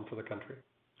problem for the country.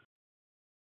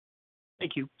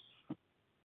 Thank you.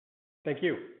 Thank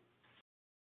you.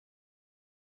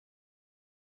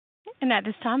 And at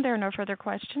this time, there are no further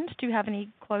questions. Do you have any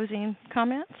closing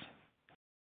comments?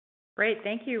 Great.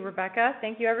 Thank you, Rebecca.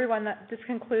 Thank you, everyone. This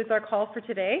concludes our call for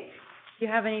today. If you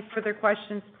have any further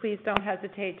questions, please don't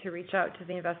hesitate to reach out to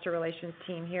the investor relations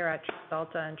team here at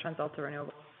TransAlta and TransAlta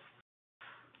Renewables.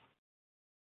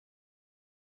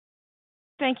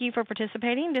 Thank you for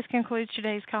participating. This concludes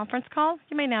today's conference call.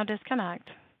 You may now disconnect.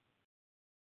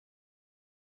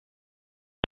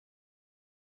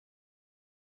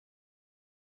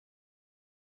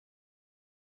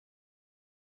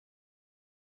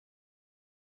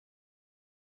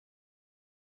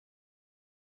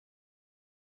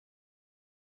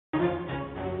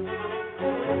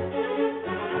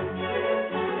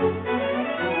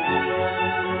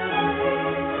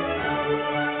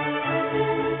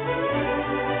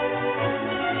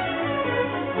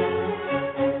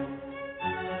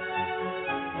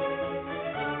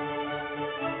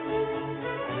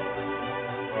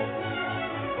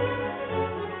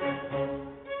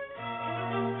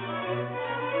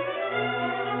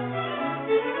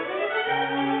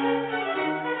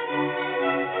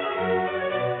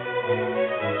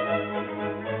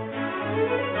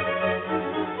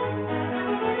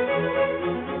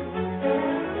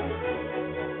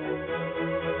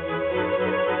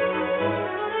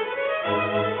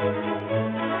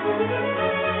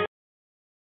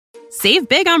 Save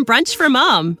big on brunch for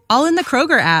mom, all in the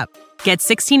Kroger app. Get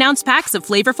 16-ounce packs of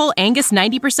flavorful Angus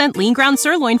 90% lean ground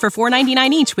sirloin for $4.99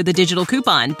 each with a digital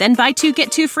coupon. Then buy 2,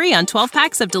 get 2 free on 12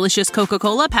 packs of delicious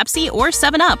Coca-Cola, Pepsi, or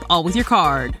 7-Up, all with your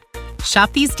card.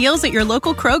 Shop these deals at your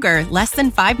local Kroger, less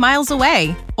than 5 miles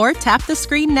away. Or tap the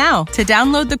screen now to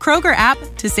download the Kroger app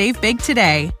to save big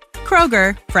today.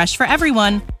 Kroger, fresh for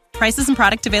everyone. Prices and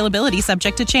product availability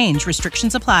subject to change.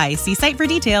 Restrictions apply. See site for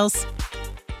details.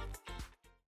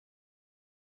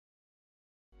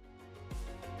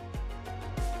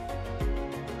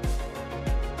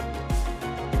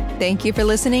 Thank you for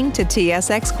listening to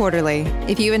TSX Quarterly.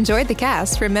 If you enjoyed the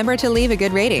cast, remember to leave a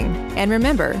good rating. And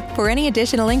remember, for any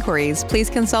additional inquiries,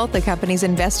 please consult the company's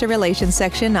investor relations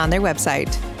section on their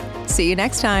website. See you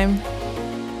next time.